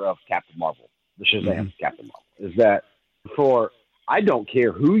character of Captain Marvel, the Shazam Captain Marvel, is that I don't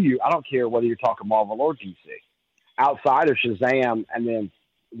care whether you're talking Marvel or DC. Outside of Shazam and then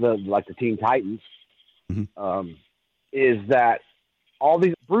the Teen Titans, is that all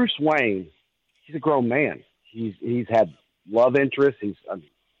these Bruce Wayne, he's a grown man. He's had love interests. To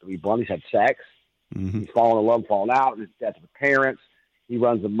be blunt, he's had sex. Mm-hmm. He's fallen in love, fallen out. His death of the parents. He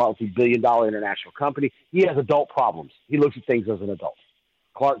runs a multi-billion-dollar international company. He has adult problems. He looks at things as an adult.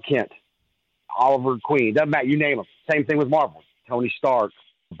 Clark Kent, Oliver Queen, doesn't matter, you name them. Same thing with Marvel. Tony Stark,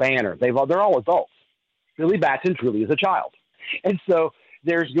 Banner, they're all adults. Billy Batson truly is a child. And so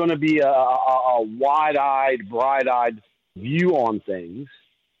there's going to be a wide-eyed, bright-eyed view on things.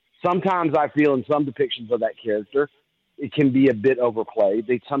 Sometimes I feel in some depictions of that character, it can be a bit overplayed.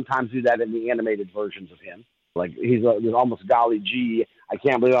 They sometimes do that in the animated versions of him. Like he's almost golly gee, I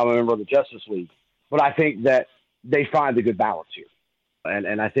can't believe I'm a member of the Justice League. But I think that they find a good balance here.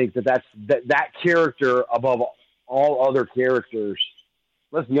 And I think that character above all other characters,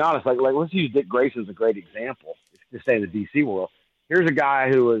 let's be honest, like let's use Dick Grayson as a great example to stay in the DC world. Here's a guy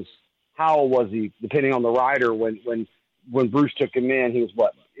who was, how old was he, depending on the writer, when Bruce took him in, he was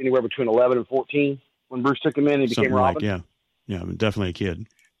what, anywhere between 11 and 14 when Bruce took him in and he became Robin? Yeah, definitely a kid.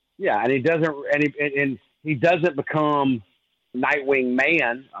 Yeah, and he doesn't become Nightwing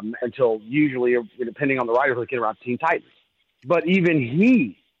Man until usually, depending on the writer, he'll get around Teen Titans. But even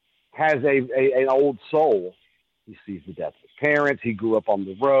he has an old soul. He sees the death of his parents. He grew up on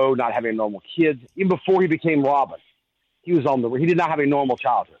the road, not having normal kids. Even before he became Robin, he did not have a normal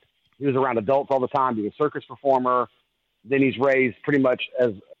childhood. He was around adults all the time, being a circus performer. Then he's raised pretty much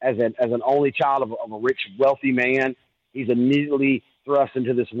as an only child of a rich, wealthy man. He's immediately thrust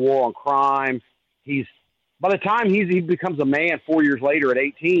into this war on crime. By the time he becomes a man 4 years later at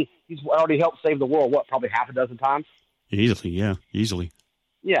 18, he's already helped save the world, probably half a dozen times? Easily. Yeah,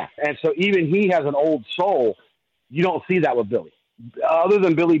 and so even he has an old soul. You don't see that with Billy. Other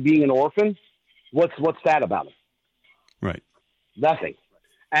than Billy being an orphan, what's sad about him? Right. Nothing.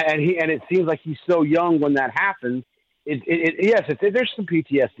 And it seems like he's so young when that happens. There's some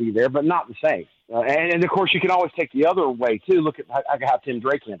PTSD there, but not the same. And of course, you can always take the other way too. Look at how Tim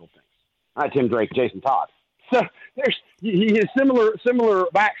Drake handled things. Not Tim Drake, Jason Todd. So he has similar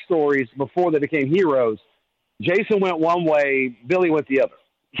backstories before they became heroes. Jason went one way, Billy went the other.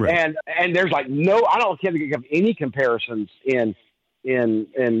 Right. And there's I don't think of any comparisons in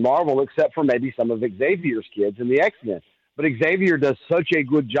Marvel except for maybe some of Xavier's kids in the X-Men. But Xavier does such a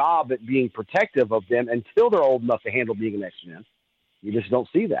good job at being protective of them until they're old enough to handle being an X-Men. You just don't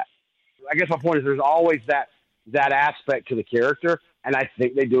see that. I guess my point is there's always that aspect to the character, and I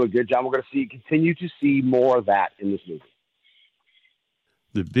think they do a good job. We're going to continue to see more of that in this movie.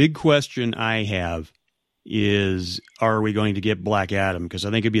 The big question I have is, are we going to get Black Adam? Because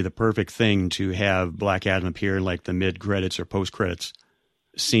I think it'd be the perfect thing to have Black Adam appear in like the mid-credits or post-credits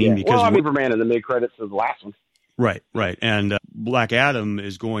scene. Yeah. Because Superman in the mid-credits of the last one. Right. And Black Adam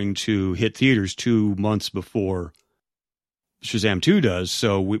is going to hit theaters 2 months before Shazam 2 does,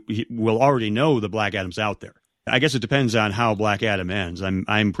 so we'll already know the Black Adam's out there. I guess it depends on how Black Adam ends.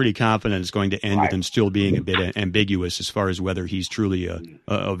 I'm pretty confident it's going to end with him still being a bit ambiguous as far as whether he's truly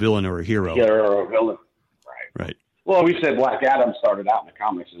a villain or a hero. Yeah, or a villain. Right. Well, we said Black Adam started out in the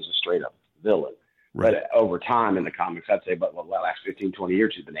comics as a straight-up villain. Right. But over time in the comics, I'd say about the last 15, 20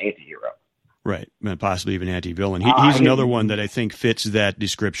 years, he's been an anti-hero. Right, and possibly even anti-villain. He's another one that I think fits that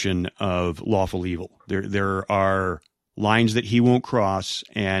description of lawful evil. There are lines that he won't cross,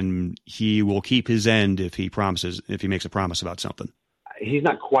 and he will keep his end if he makes a promise about something. He's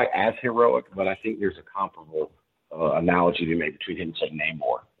not quite as heroic, but I think there's a comparable analogy to be made between him and, say,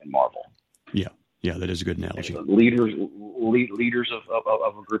 Namor in Marvel. Yeah, that is a good analogy. Leaders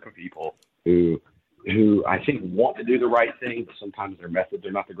of a group of people who I think want to do the right thing, but sometimes their methods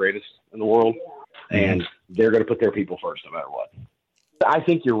are not the greatest in the world, and they're going to put their people first no matter what. I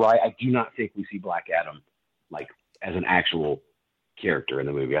think you're right. I do not think we see Black Adam as an actual character in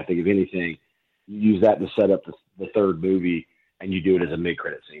the movie. I think if anything, you use that to set up the third movie, and you do it as a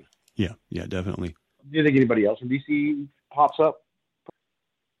mid-credit scene. Yeah, definitely. Do you think anybody else from DC pops up?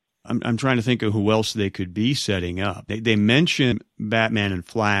 I'm trying to think of who else they could be setting up. They mention Batman and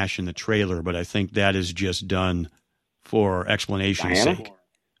Flash in the trailer, but I think that is just done for explanation's sake.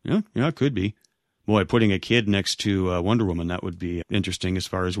 Yeah, it could be. Boy, putting a kid next to Wonder Woman, that would be interesting as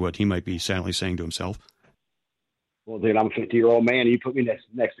far as what he might be silently saying to himself. Well, dude, I'm a 50-year-old man. You put me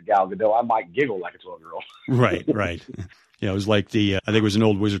next to Gal Gadot, I might giggle like a 12-year-old. Right. Yeah, it was like I think it was an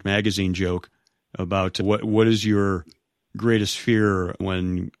old Wizard magazine joke about what is your greatest fear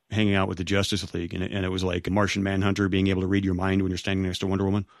when hanging out with the Justice League, and it was like a Martian Manhunter being able to read your mind when you're standing next to Wonder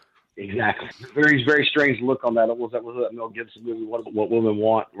Woman. Exactly. Very, very strange look on that. Was that Mel Gibson movie, What Women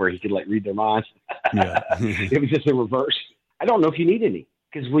Want, where he could read their minds? Yeah. It was just a reverse. I don't know if you need any,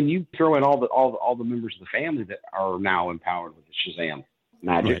 because when you throw in all the members of the family that are now empowered with the Shazam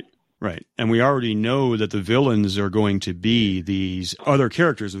magic. Right. And we already know that the villains are going to be these other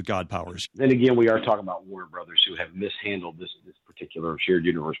characters with God powers. Then again, we are talking about Warner Brothers, who have mishandled this particular shared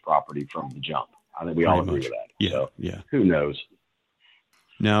universe property from the jump. I think we all agree with that. Yeah, so, yeah. Who knows?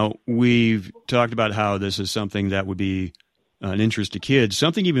 Now, we've talked about how this is something that would be an interest to kids,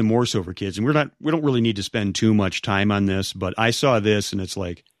 something even more so for kids. And we don't really need to spend too much time on this, but I saw this and it's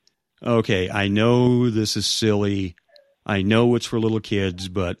like, okay, I know this is silly. I know it's for little kids,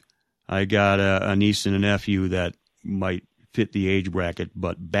 but I got a niece and a nephew that might fit the age bracket,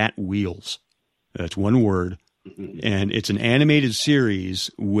 but Bat Wheels. That's one word. And it's an animated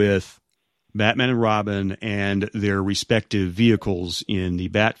series with Batman and Robin and their respective vehicles in the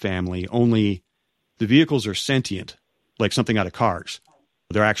Bat family, only the vehicles are sentient, like something out of Cars.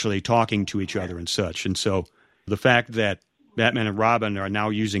 They're actually talking to each other and such. And so the fact that Batman and Robin are now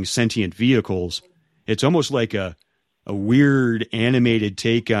using sentient vehicles, it's almost like a weird animated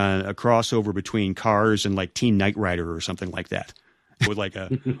take on a crossover between Cars and like Teen Knight Rider or something like that, with like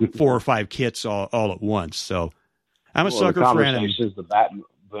 4 or 5 kits all at once. So I'm a sucker for animation. The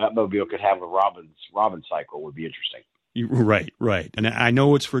Batmobile could have a Robin cycle would be interesting. Right. And I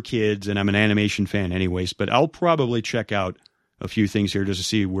know it's for kids, and I'm an animation fan anyways, but I'll probably check out a few things here just to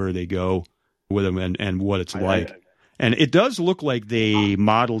see where they go with them and what it's like. And it does look like they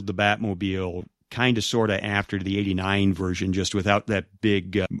modeled the Batmobile kind of sort of after the 89 version, just without that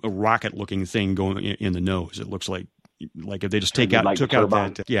big rocket-looking thing going in the nose. It looks like if they just took out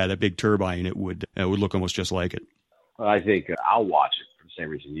that big turbine, it would look almost just like it. Well, I think I'll watch it for the same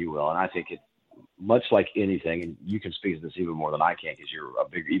reason you will, and I think it, much like anything, and you can speak to this even more than I can because you're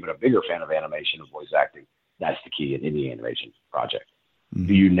even a bigger fan of animation and voice acting. That's the key in any animation project. Mm-hmm.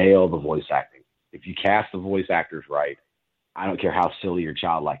 Do you nail the voice acting? If you cast the voice actors right, I don't care how silly or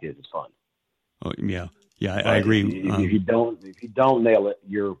childlike it is, it's fun. Oh, yeah, I agree. If you don't nail it,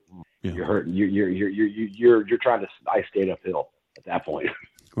 you're hurting. You're trying to ice skate uphill at that point.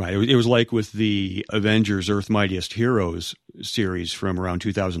 Right. It was like with the Avengers Earth Mightiest Heroes series from around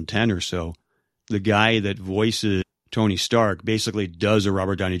 2010 or so. The guy that voices Tony Stark basically does a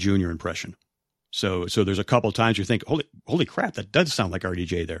Robert Downey Jr. impression. So there's a couple times you think, holy crap, that does sound like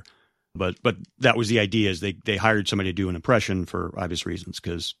RDJ there. But that was the idea, is they hired somebody to do an impression for obvious reasons,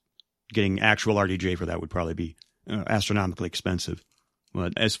 because getting actual RDJ for that would probably be astronomically expensive.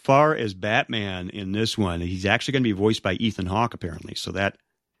 But as far as Batman in this one, he's actually going to be voiced by Ethan Hawke, apparently. So that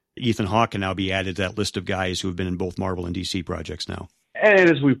Ethan Hawke can now be added to that list of guys who have been in both Marvel and DC projects now. And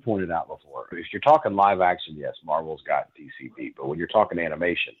as we pointed out before, if you're talking live action, yes, Marvel's got DC beat. But when you're talking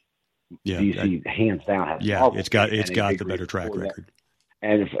animation, DC hands down has Marvel. it's got the better track record.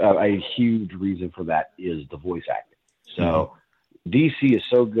 And a huge reason for that is the voice acting. So DC is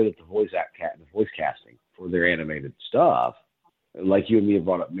so good at the voice casting for their animated stuff, like you and me have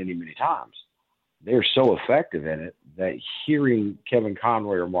brought up many, many times. They're so effective in it that hearing Kevin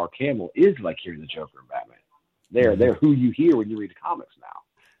Conroy or Mark Hamill is like hearing the Joker and Batman. They're who you hear when you read the comics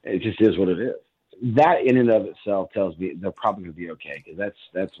now. It just is what it is. That in and of itself tells me they're probably going to be okay, because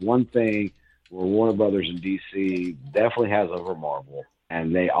that's one thing where Warner Brothers and DC definitely has over Marvel,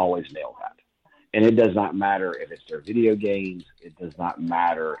 and they always nail that. And it does not matter if it's their video games. It does not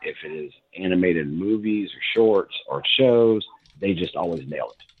matter if it is animated movies or shorts or shows. They just always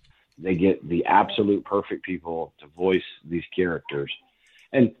nail it. They get the absolute perfect people to voice these characters.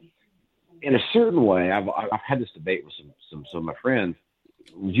 And in a certain way, I've had this debate with some of my friends.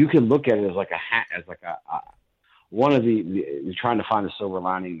 You can look at it as like one of you're trying to find a silver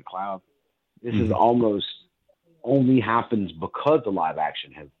lining in the cloud. This is almost only happens because the live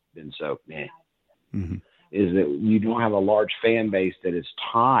action has been so meh. Mm-hmm. Is that you don't have a large fan base that is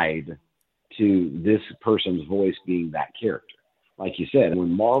tied to this person's voice being that character. Like you said,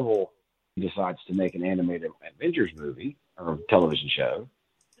 when Marvel decides to make an animated Avengers movie or television show,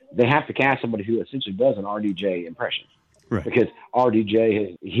 they have to cast somebody who essentially does an RDJ impression. Right. Because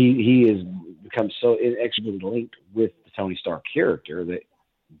RDJ he has become so inextricably linked with the Tony Stark character that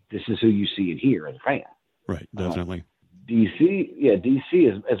this is who you see and hear as a fan. Right, definitely. DC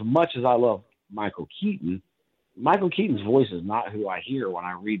is, as much as I love Michael Keaton's voice is not who I hear when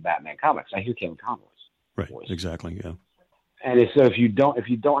I read Batman comics. I hear Kevin Conroy's voice. Exactly, yeah. And so if you don't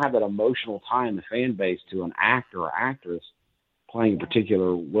have that emotional tie in the fan base to an actor or actress playing a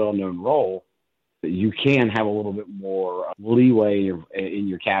particular well-known role, you can have a little bit more leeway in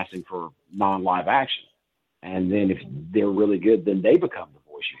your casting for non-live action. And then if they're really good, then they become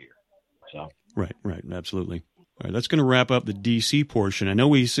the voice you hear. So Right, absolutely. All right, that's going to wrap up the DC portion. I know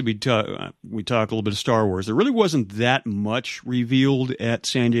we said we talk a little bit of Star Wars. There really wasn't that much revealed at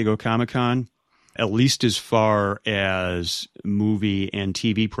San Diego Comic-Con, at least as far as movie and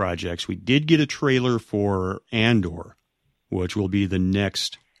TV projects. We did get a trailer for Andor, which will be the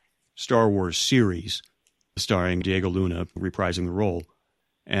next Star Wars series. starring Diego Luna reprising the role.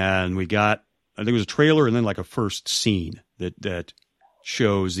 And we got, I think it was a trailer and then like a first scene that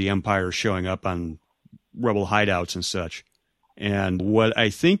shows the Empire showing up on Rebel hideouts and such. And what I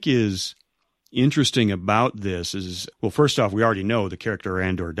think is interesting about this is, well, first off, we already know the character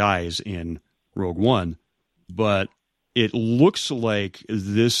Andor dies in Rogue One, but it looks like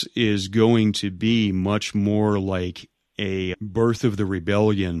this is going to be much more like a Birth of the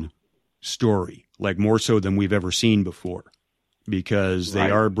Rebellion story, like more so than we've ever seen before, because they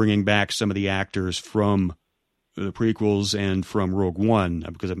are bringing back some of the actors from the prequels and from Rogue One,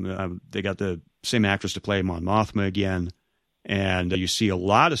 because they got the same actress to play Mon Mothma again. And you see a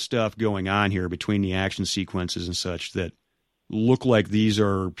lot of stuff going on here between the action sequences and such that look like these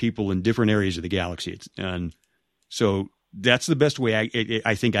are people in different areas of the galaxy. And so that's the best way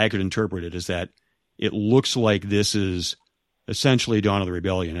I think I could interpret it, is that it looks like this is essentially Dawn of the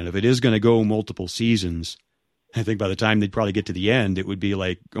Rebellion. And if it is going to go multiple seasons, I think by the time they'd probably get to the end, it would be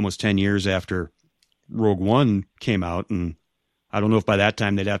like almost 10 years after Rogue One came out. And I don't know if by that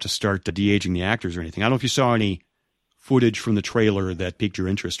time they'd have to start de-aging the actors or anything. I don't know if you saw any footage from the trailer that piqued your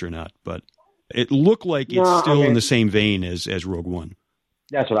interest or not, but it looked like it's in the same vein as Rogue One.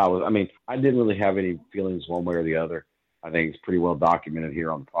 That's what I didn't really have any feelings one way or the other. I think it's pretty well documented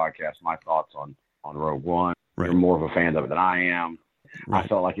here on the podcast, my thoughts on Rogue One. Right. You're more of a fan of it than I am. Right. I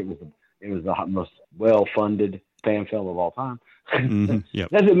felt like it was the most well-funded fan film of all time. Mm-hmm. Yep.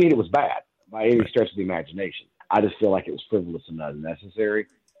 Doesn't mean it was bad by any stretch of the imagination. I just feel like it was frivolous and unnecessary.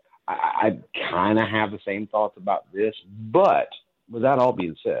 I kind of have the same thoughts about this, but with that all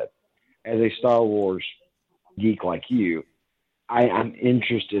being said, as a Star Wars geek like you, I'm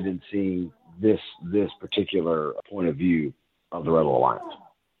interested in seeing this particular point of view of the Rebel Alliance.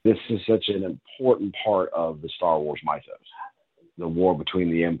 This is such an important part of the Star Wars mythos, the war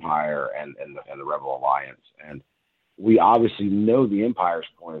between the Empire and the Rebel Alliance. And we obviously know the Empire's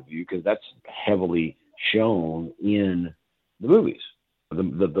point of view because that's heavily shown in the movies, the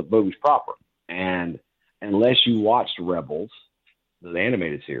movies proper. And unless you watched Rebels, the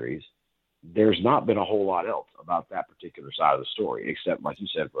animated series, there's not been a whole lot else about that particular side of the story, except, like you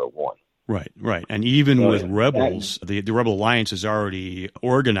said, Rogue One. Right. And even with Rebels, the Rebel Alliance is already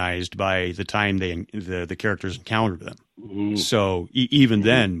organized by the time the characters encounter them. Mm-hmm. So even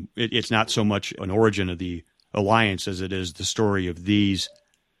then, it's not so much an origin of the Alliance as it is the story of these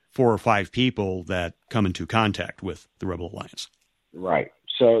 4 or 5 people that come into contact with the Rebel Alliance. Right.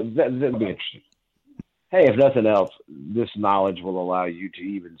 So that'd be interesting. Hey, if nothing else, this knowledge will allow you to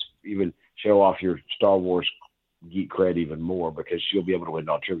even show off your Star Wars geek cred even more, because you'll be able to win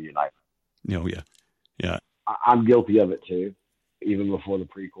on trivia night. Oh, yeah. I'm guilty of it too. Even before the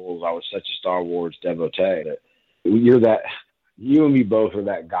prequels, I was such a Star Wars devotee that you and me both are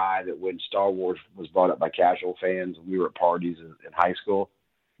that guy that when Star Wars was brought up by casual fans, and we were at parties in high school,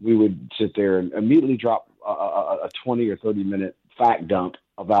 we would sit there and immediately drop a 20 or 30 minute fact dump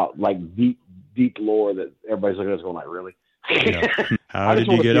about like deep lore that everybody's looking at us going like, really? Yeah. How did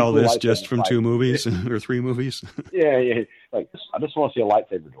you get all this just from 2 movies or 3 movies? Yeah. Like, I just want to see a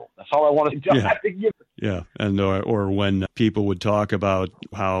lightsaber duel. That's all I want to do. Yeah. And or when people would talk about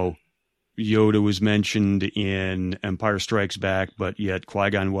how Yoda was mentioned in Empire Strikes Back, but yet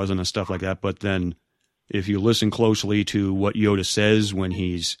Qui-Gon wasn't, and stuff like that. But then if you listen closely to what Yoda says when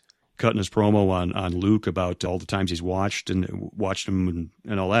he's cutting his promo on Luke about all the times he's watched him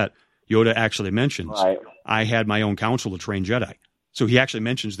and all that, Yoda actually mentions, I had my own council to train Jedi. So he actually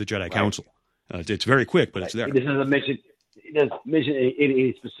mentions the Jedi Council. It's very quick, but it's there. It doesn't mention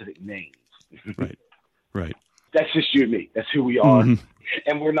any specific names. Right. That's just you and me. That's who we are. Mm-hmm.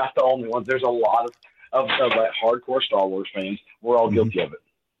 And we're not the only ones. There's a lot of hardcore Star Wars fans. We're all guilty of it.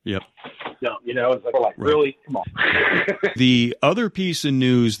 Yep. It's like, we're like, really? Come on. The other piece of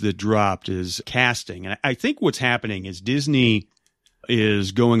news that dropped is casting. And I think what's happening is Disney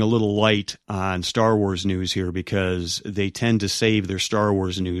is going a little light on Star Wars news here, because they tend to save their Star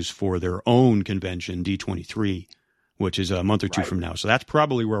Wars news for their own convention, D23, which is a month or 2 from now. So that's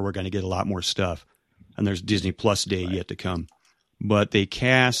probably where we're going to get a lot more stuff. And there's Disney Plus Day yet to come. But they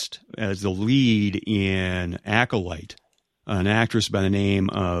cast as the lead in Acolyte an actress by the name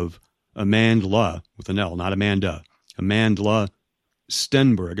of Amandla, with an L, not Amanda, Amandla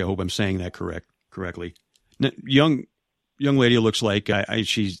Stenberg. I hope I'm saying that correctly. Young lady looks like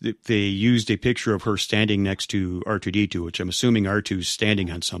they used a picture of her standing next to R2-D2, which I'm assuming R2's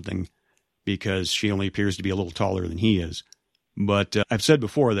standing on something, because she only appears to be a little taller than he is. But I've said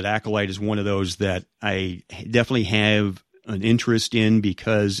before that Acolyte is one of those that I definitely have an interest in,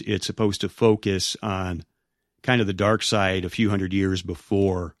 because it's supposed to focus on kind of the dark side a few hundred years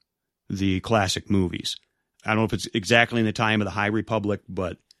before the classic movies. I don't know if it's exactly in the time of the High Republic,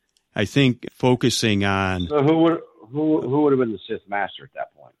 but I think focusing on... So who would have been the Sith Master at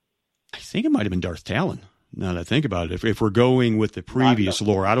that point? I think it might have been Darth Talon, now that I think about it. If we're going with the previous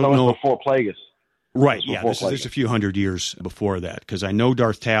lore, I don't know. Before Plagueis. Right, yeah, this is a few hundred years before that, because I know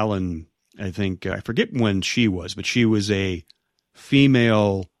Darth Talon, I think, I forget when she was, but she was a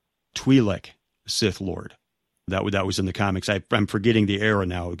female Twi'lek Sith Lord. That was in the comics. I'm forgetting the era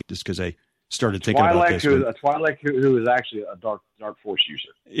now, just because I started thinking about this. A Twi'lek who is actually a dark Force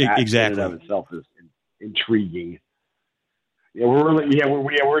user. That exactly. in and of itself is intriguing. Yeah,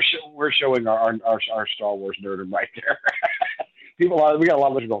 we're showing our Star Wars nerdom right there. We got a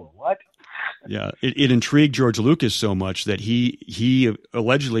lot of people going, what? Yeah, it intrigued George Lucas so much that he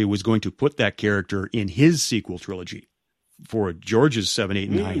allegedly was going to put that character in his sequel trilogy for George's 7, 8,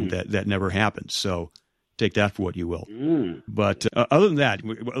 and 9. That never happened. So take that for what you will. But other than that,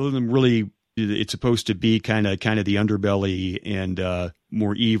 other than really, it's supposed to be kind of the underbelly and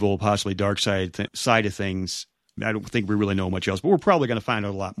more evil, possibly dark side of things. I don't think we really know much else, but we're probably going to find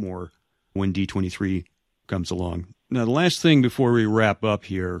out a lot more when D23 comes along. Now, the last thing before we wrap up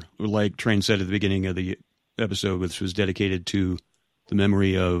here, like Train said at the beginning of the episode, which was dedicated to the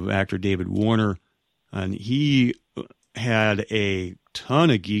memory of actor David Warner, and he had a ton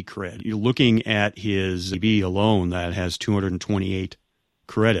of geek cred. You're looking at his IMDb alone, that has 228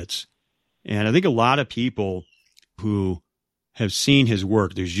 credits. And I think a lot of people who have seen his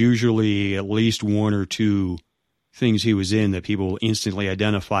work, there's usually at least one or two things he was in that people instantly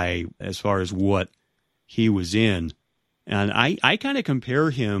identify as far as what he was in. And I kind of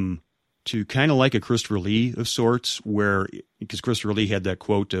compare him to kind of like a Christopher Lee of sorts, because Christopher Lee had that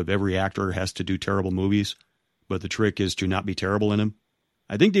quote of every actor has to do terrible movies, but the trick is to not be terrible in them.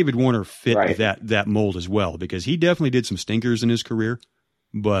 I think David Warner fit that mold as well, because he definitely did some stinkers in his career.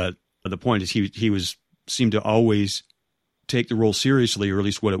 But the point is he seemed to always take the role seriously, or at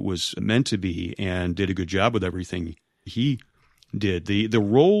least what it was meant to be, and did a good job with everything he did. The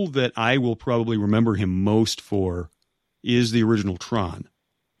role that I will probably remember him most for is the original Tron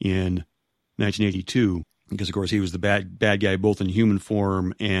in 1982, because of course he was the bad guy both in human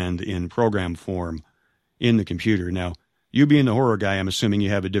form and in program form in the computer. Now, you being the horror guy, I'm assuming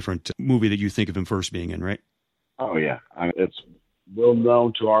you have a different movie that you think of him first being in, right? Oh yeah, it's well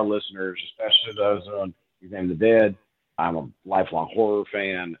known to our listeners, especially those on His Name the Dead. I'm a lifelong horror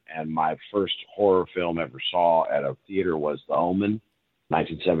fan, and my first horror film ever saw at a theater was The Omen,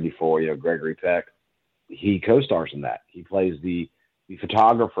 1974. Gregory Peck. He co-stars in that. He plays the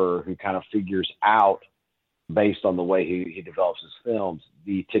photographer who kind of figures out, based on the way he develops his films,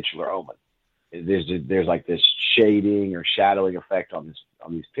 the titular omen. There's like this shading or shadowing effect on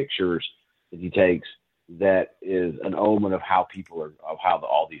these pictures that he takes that is an omen of how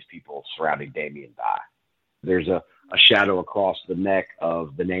all these people surrounding Damien die. There's a shadow across the neck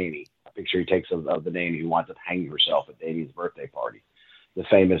of the nanny, a picture he takes of the nanny who winds up hanging herself at Damien's birthday party. The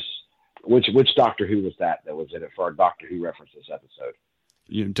famous, which Doctor Who was that was in it for our Doctor Who reference this episode?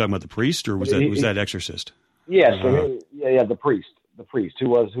 You talking about the priest, or was that Exorcist? Yes, the priest. The priest. Who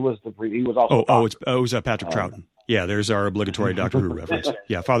was the priest? He was also. It was Patrick Troughton. Yeah, there's our obligatory Doctor Who reference.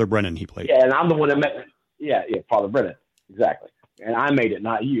 Yeah, Father Brennan he played. Yeah, and I'm the one that met. Yeah, Father Brennan, exactly. And I made it,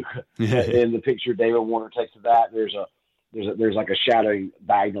 not you. In the picture David Warner takes of that, there's like a shadowing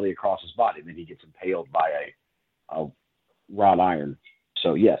diagonally across his body, and then he gets impaled by a wrought iron.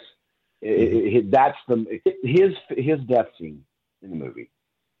 So yes, that's his death scene in the movie.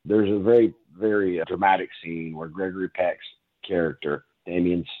 There's a very, very dramatic scene where Gregory Peck's character,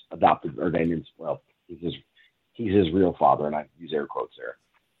 Damien's he's his real father, and I use air quotes there.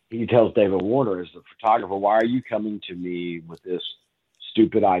 He tells David Warner, as the photographer, "Why are you coming to me with this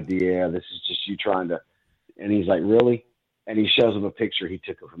stupid idea? This is just you trying to," and he's like, "Really?" And he shows him a picture he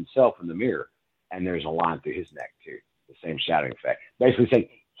took of himself in the mirror, and there's a line through his neck too, the same shadowing effect. Basically saying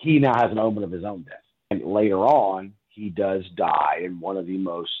he now has an omen of his own death. And later on, he does die in one of the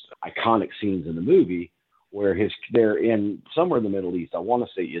most iconic scenes in the movie, where they're in somewhere in the Middle East, I want to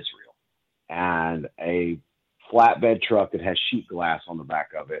say Israel, and a flatbed truck that has sheet glass on the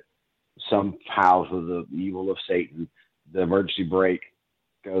back of it, somehow through the evil of Satan, the emergency brake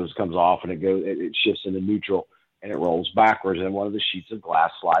comes off, and it shifts into neutral, and it rolls backwards, and one of the sheets of glass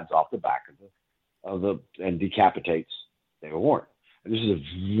slides off the back and decapitates David Warner. And this is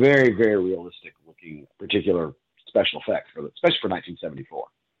a very, very realistic looking particular special effect especially for 1974.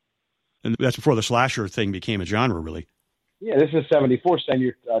 And that's before the slasher thing became a genre, really. Yeah, this is 74. Same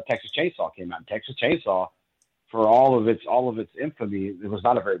year Texas Chainsaw came out. And Texas Chainsaw, for all of its infamy, it was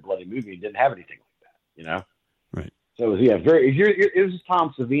not a very bloody movie. It didn't have anything like that, Right. So it was, it was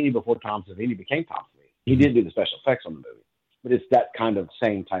Tom Savini before Tom Savini became Tom Savini. He did do the special effects on the movie, but it's that kind of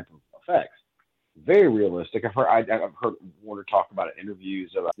same type of effects. Very realistic. I've heard Warner talk about it in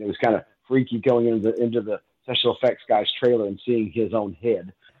interviews. It was kind of freaky going into the special effects guy's trailer and seeing his own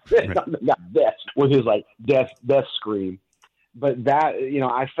head, right. not death, with his like death scream. But that,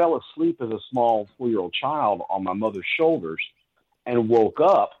 I fell asleep as a small 4-year-old child on my mother's shoulders and woke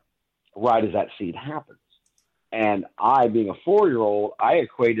up right as that scene happens. And I, being a 4-year-old, I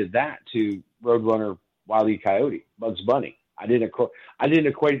equated that to Roadrunner, Wile E. Coyote, Bugs Bunny. I didn't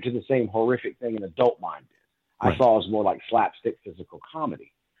equate it to the same horrific thing an adult mind did. Right. I saw it as more like slapstick physical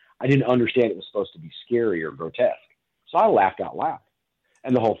comedy. I didn't understand it was supposed to be scary or grotesque. So I laughed out loud.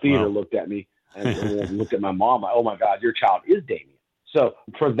 And the whole theater looked at me and looked at my mom. Like, oh, my God, your child is Damien. So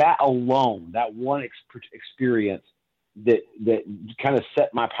for that alone, that one experience that kind of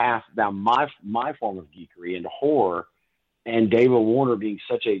set my path down my form of geekery into horror, and David Warner being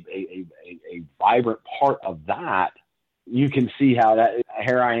such a vibrant part of that, you can see how that,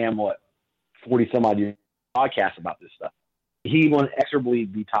 here I am, 40 some odd years podcast about this stuff. He will inexorably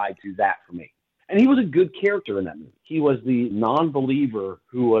be tied to that for me. And he was a good character in that movie. He was the non-believer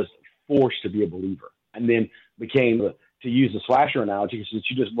who was forced to be a believer, and then became, to use the slasher analogy, since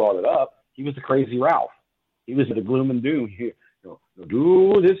you just brought it up, he was the crazy Ralph. He was the gloom and doom.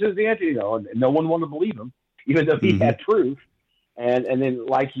 This is the answer, and no one wanted to believe him, even though he had proof. And then,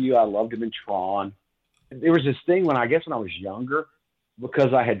 like you, I loved him in Tron. There was this thing when I was younger,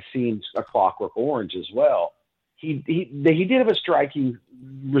 because I had seen A Clockwork Orange as well. He did have a striking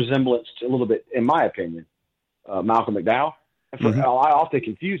resemblance to, a little bit, in my opinion, Malcolm McDowell. I often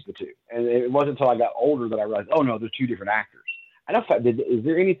confused the two, and it wasn't until I got older that I realized, oh no, they're two different actors. I don't know, is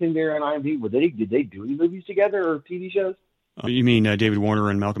there anything there in IMDb? Did they do any movies together or TV shows? You mean David Warner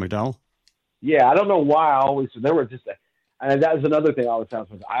and Malcolm McDowell? Yeah, I don't know why. There were just, and that was another thing I always found.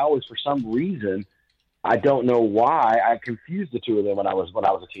 I always, for some reason, I don't know why, I confused the two of them when I was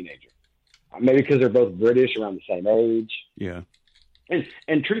a teenager. Maybe because they're both British, around the same age. Yeah.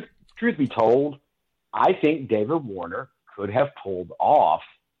 And truth be told, I think David Warner could have pulled off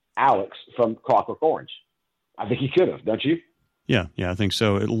Alex from Clockwork Orange. I think he could have, don't you? Yeah, I think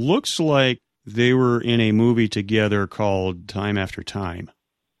so. It looks like they were in a movie together called Time After Time.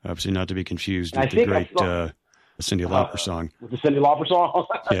 Obviously not to be confused with the great Cyndi Lauper song. With the Cyndi Lauper song?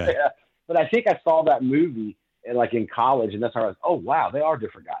 Yeah. Yeah. But I think I saw that movie in college, and that's how I was, oh, wow, they are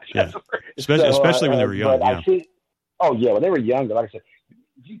different guys. Yeah. Especially when they were young. I think, when they were younger, like I said,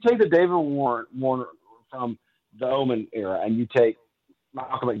 if you take the David Warner from the Omen era, and you take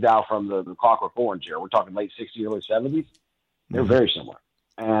Malcolm McDowell from the Clockwork Orange era, we're talking late 60s, early 70s, they're very similar.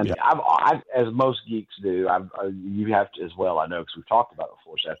 And I've, as most geeks do, you have to as well, I know, because we've talked about it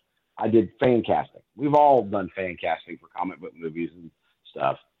before, Seth, I did fan casting. We've all done fan casting for comic book movies and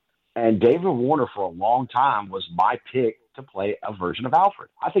stuff. And David Warner, for a long time, was my pick to play a version of Alfred.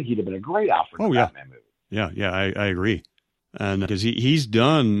 I think he'd have been a great Alfred in the Batman movie. Yeah, I agree. And because he's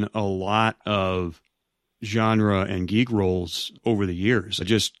done a lot of genre and geek roles over the years.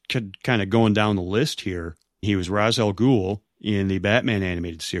 Just kind of going down the list here, he was Ra's al Ghul in the Batman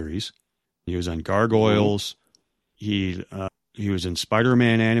animated series. He was on Gargoyles. He was in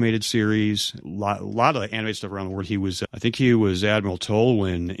Spider-Man animated series. A lot of animated stuff around the world. I think he was Admiral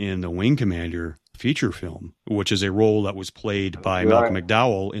Tolwyn in the Wing Commander feature film, which is a role that was played by Malcolm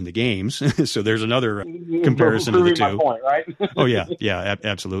McDowell in the games. So there's another comparison to the two. My point, right? Oh yeah,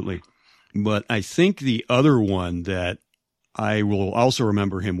 absolutely. But I think the other one that I will also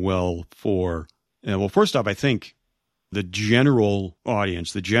remember him well for, first off, I think the general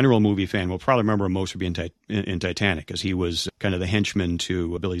audience, the general movie fan, will probably remember him most for being in Titanic, because he was kind of the henchman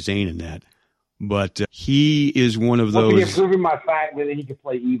to Billy Zane in that. But he is one of those. Well, proving my fact that he could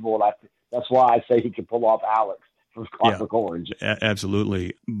play evil. That's why I say he could pull off Alex from Clockwork Orange.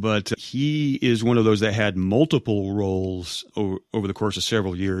 Absolutely. But he is one of those that had multiple roles over the course of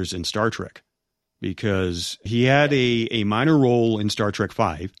several years in Star Trek, because he had a minor role in Star Trek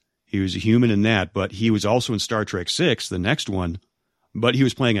V. He was a human in that, but he was also in Star Trek VI, the next one. But he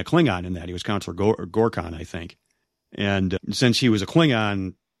was playing a Klingon in that. He was Counselor Gorkon, I think. And since he was a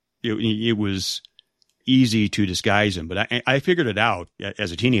Klingon, it was easy to disguise him. But I figured it out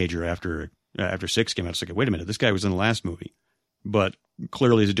as a teenager after VI came out. It's like, wait a minute, this guy was in the last movie. But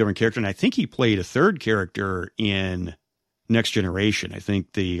clearly he's a different character. And I think he played a third character in Next Generation. I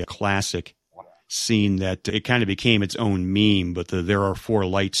think the classic scene that it kind of became its own meme, but the There Are Four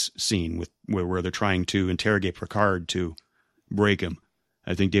Lights scene where they're trying to interrogate Picard to break him.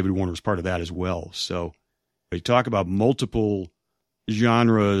 I think David Warner was part of that as well. So we talk about multiple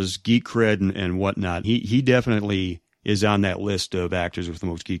genres, geek cred and whatnot. He definitely is on that list of actors with the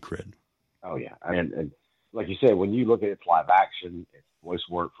most geek cred. Oh yeah, and like you said, when you look at its live action, its voice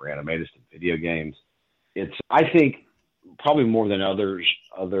work for animated and video games, it's I think probably more than other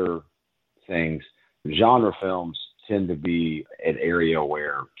things, genre films tend to be an area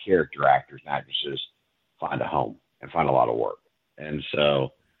where character actors and actresses find a home and find a lot of work. And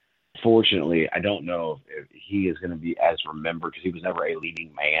so, fortunately, I don't know if he is going to be as remembered because he was never a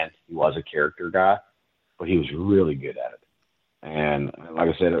leading man. He was a character guy, but he was really good at it. And like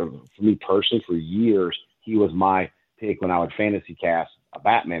I said, for me personally, for years, he was my pick when I would fantasy cast a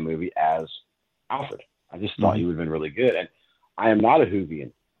Batman movie as Alfred. I just thought he would have been really good. And I am not a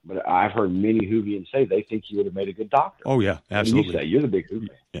Whovian, but I've heard many Whovians say they think he would have made a good Doctor. Oh, yeah, absolutely. You say? You're the big Who fan.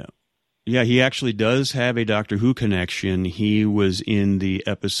 Yeah. Yeah, he actually does have a Doctor Who connection. He was in the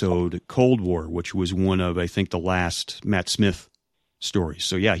episode Cold War, which was one of, I think, the last Matt Smith stories.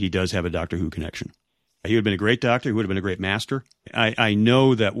 So, yeah, he does have a Doctor Who connection. He would have been a great doctor. He would have been a great master. I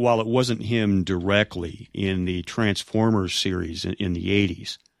know that while it wasn't him directly in the Transformers series in the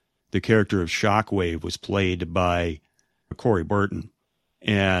 80s, the character of Shockwave was played by Corey Burton.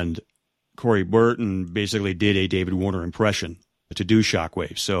 And Corey Burton basically did a David Warner impression to do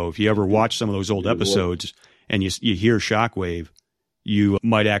Shockwave. So if you ever watch some of those old episodes and you hear Shockwave, you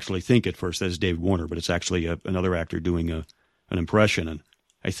might actually think at first that's David Warner, but it's actually another actor doing an impression. And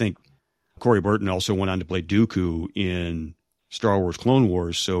I think Corey Burton also went on to play Dooku in Star Wars Clone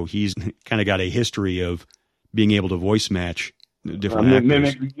Wars, so he's kind of got a history of being able to voice match different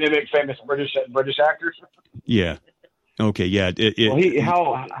actors. Mimic famous British actors? Yeah. Okay, yeah.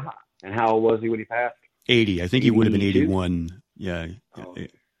 How old was he when he passed? 80. I think he would have been 81. Yeah.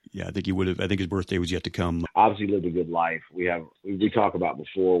 Yeah, I think he would have. I think his birthday was yet to come. Obviously lived a good life. We talked about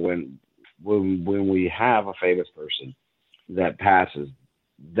before when we have a famous person that passes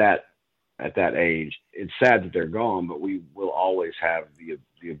that at that age, it's sad that they're gone, but we will always have the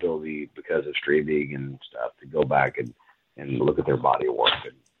ability because of streaming and stuff to go back and look at their body of work.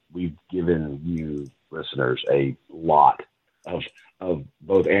 And we've given you listeners a lot of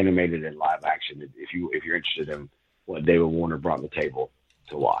both animated and live action if you're interested in what David Warner brought to the table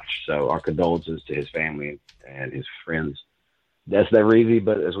to watch. So our condolences to his family and his friends. That's never easy,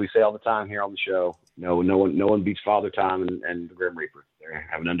 but as we say all the time here on the show, no one beats Father Time and the Grim Reaper. They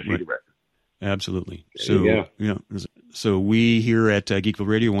have an undefeated record. Absolutely. So we here at Geekville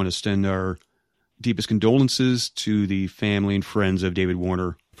Radio want to extend our deepest condolences to the family and friends of David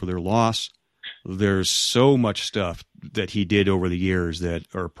Warner for their loss. There's so much stuff that he did over the years that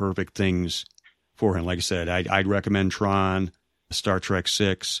are perfect things for him. Like I said, I'd recommend Tron, Star Trek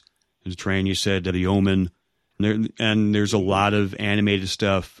VI, the Train, you said, The Omen, and there's a lot of animated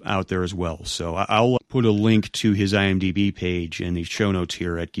stuff out there as well. So I'll put a link to his IMDb page in the show notes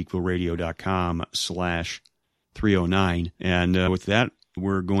here at geekvilleradio.com/309. And with that,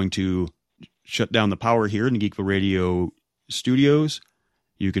 we're going to shut down the power here in the Geekville Radio studios.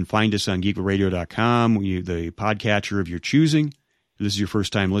 You can find us on geekvilleradio.com, the podcatcher of your choosing. If this is your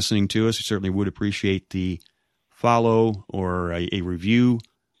first time listening to us, we certainly would appreciate the follow or a review.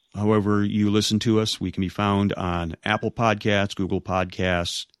 However you listen to us, we can be found on Apple Podcasts, Google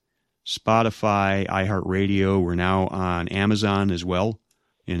Podcasts, Spotify, iHeartRadio. We're now on Amazon as well,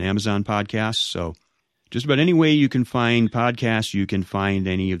 in Amazon Podcasts. So just about any way you can find podcasts, you can find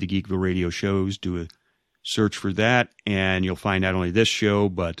any of the Geekville Radio shows. Do a search for that, and you'll find not only this show,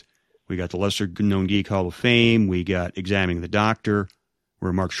 but we got the Lesser Known Geek Hall of Fame. We got Examining the Doctor,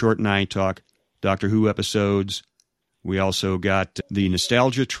 where Mark Short and I talk Doctor Who episodes. We also got the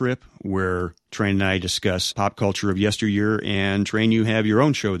Nostalgia Trip, where Train and I discuss pop culture of yesteryear. And Train, you have your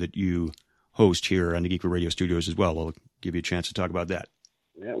own show that you host here on the Geekville Radio Studios as well. I'll give you a chance to talk about that.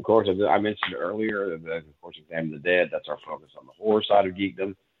 Yeah, of course. I mentioned earlier that, of course, Examining the Dead, that's our focus on the horror side of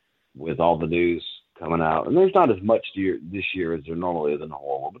geekdom with all the news coming out. And there's not as much this year as there normally is in the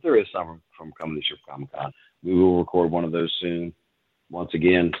horror world, but there is some from coming this year for Comic-Con. We will record one of those soon. Once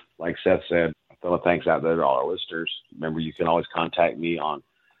again, like Seth said, a fellow thanks out there to all our listeners. Remember, you can always contact me on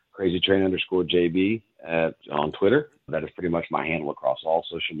crazytrain_JB on Twitter. That is pretty much my handle across all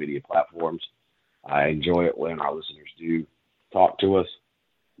social media platforms. I enjoy it when our listeners do talk to us.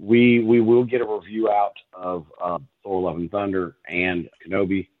 We will get a review out of Thor: Love and Thunder and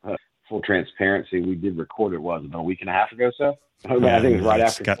Kenobi. Full transparency, we did record it, about a week and a half ago, Seth? I think it was right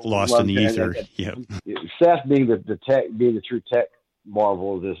after. Got lost in the ether. Yeah. Seth being the true tech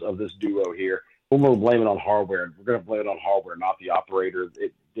marvel of this duo here. We're going to blame it on hardware. We're going to blame it on hardware, not the operator.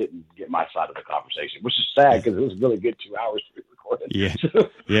 It didn't get my side of the conversation, which is sad because it was a really good 2 hours we recorded. Yeah. So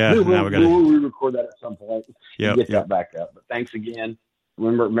yeah. We'll re-record that at some point. Yeah. Get that back up. But thanks again.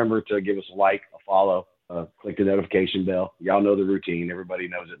 Remember to give us a like, a follow, click the notification bell. Y'all know the routine. Everybody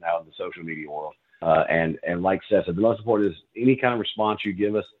knows it now in the social media world. And like Seth said, the most important is any kind of response you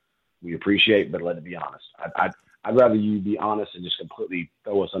give us, we appreciate, but let it be honest. I'd rather you be honest and just completely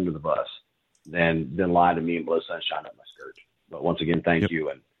throw us under the bus than lie to me and blow sunshine up my skirt. But once again, thank you,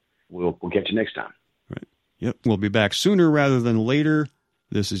 and we'll catch you next time. Right. Yep. We'll be back sooner rather than later.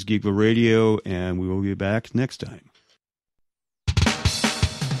 This is Geekville Radio, and we will be back next time.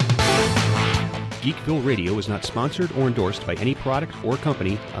 Geekville Radio is not sponsored or endorsed by any product or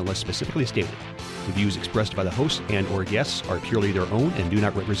company unless specifically stated. The views expressed by the hosts and or guests are purely their own and do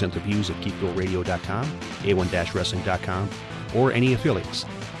not represent the views of GeekvilleRadio.com, A1-Wrestling.com, or any affiliates.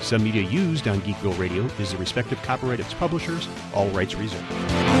 Some media used on Geekville Radio is the respective copyright of its publishers, all rights reserved.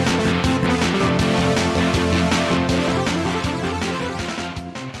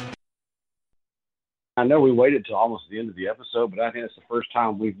 I know we waited till almost the end of the episode, but I think it's the first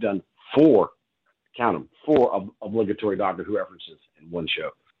time we've done four obligatory Doctor Who references in one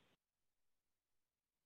show.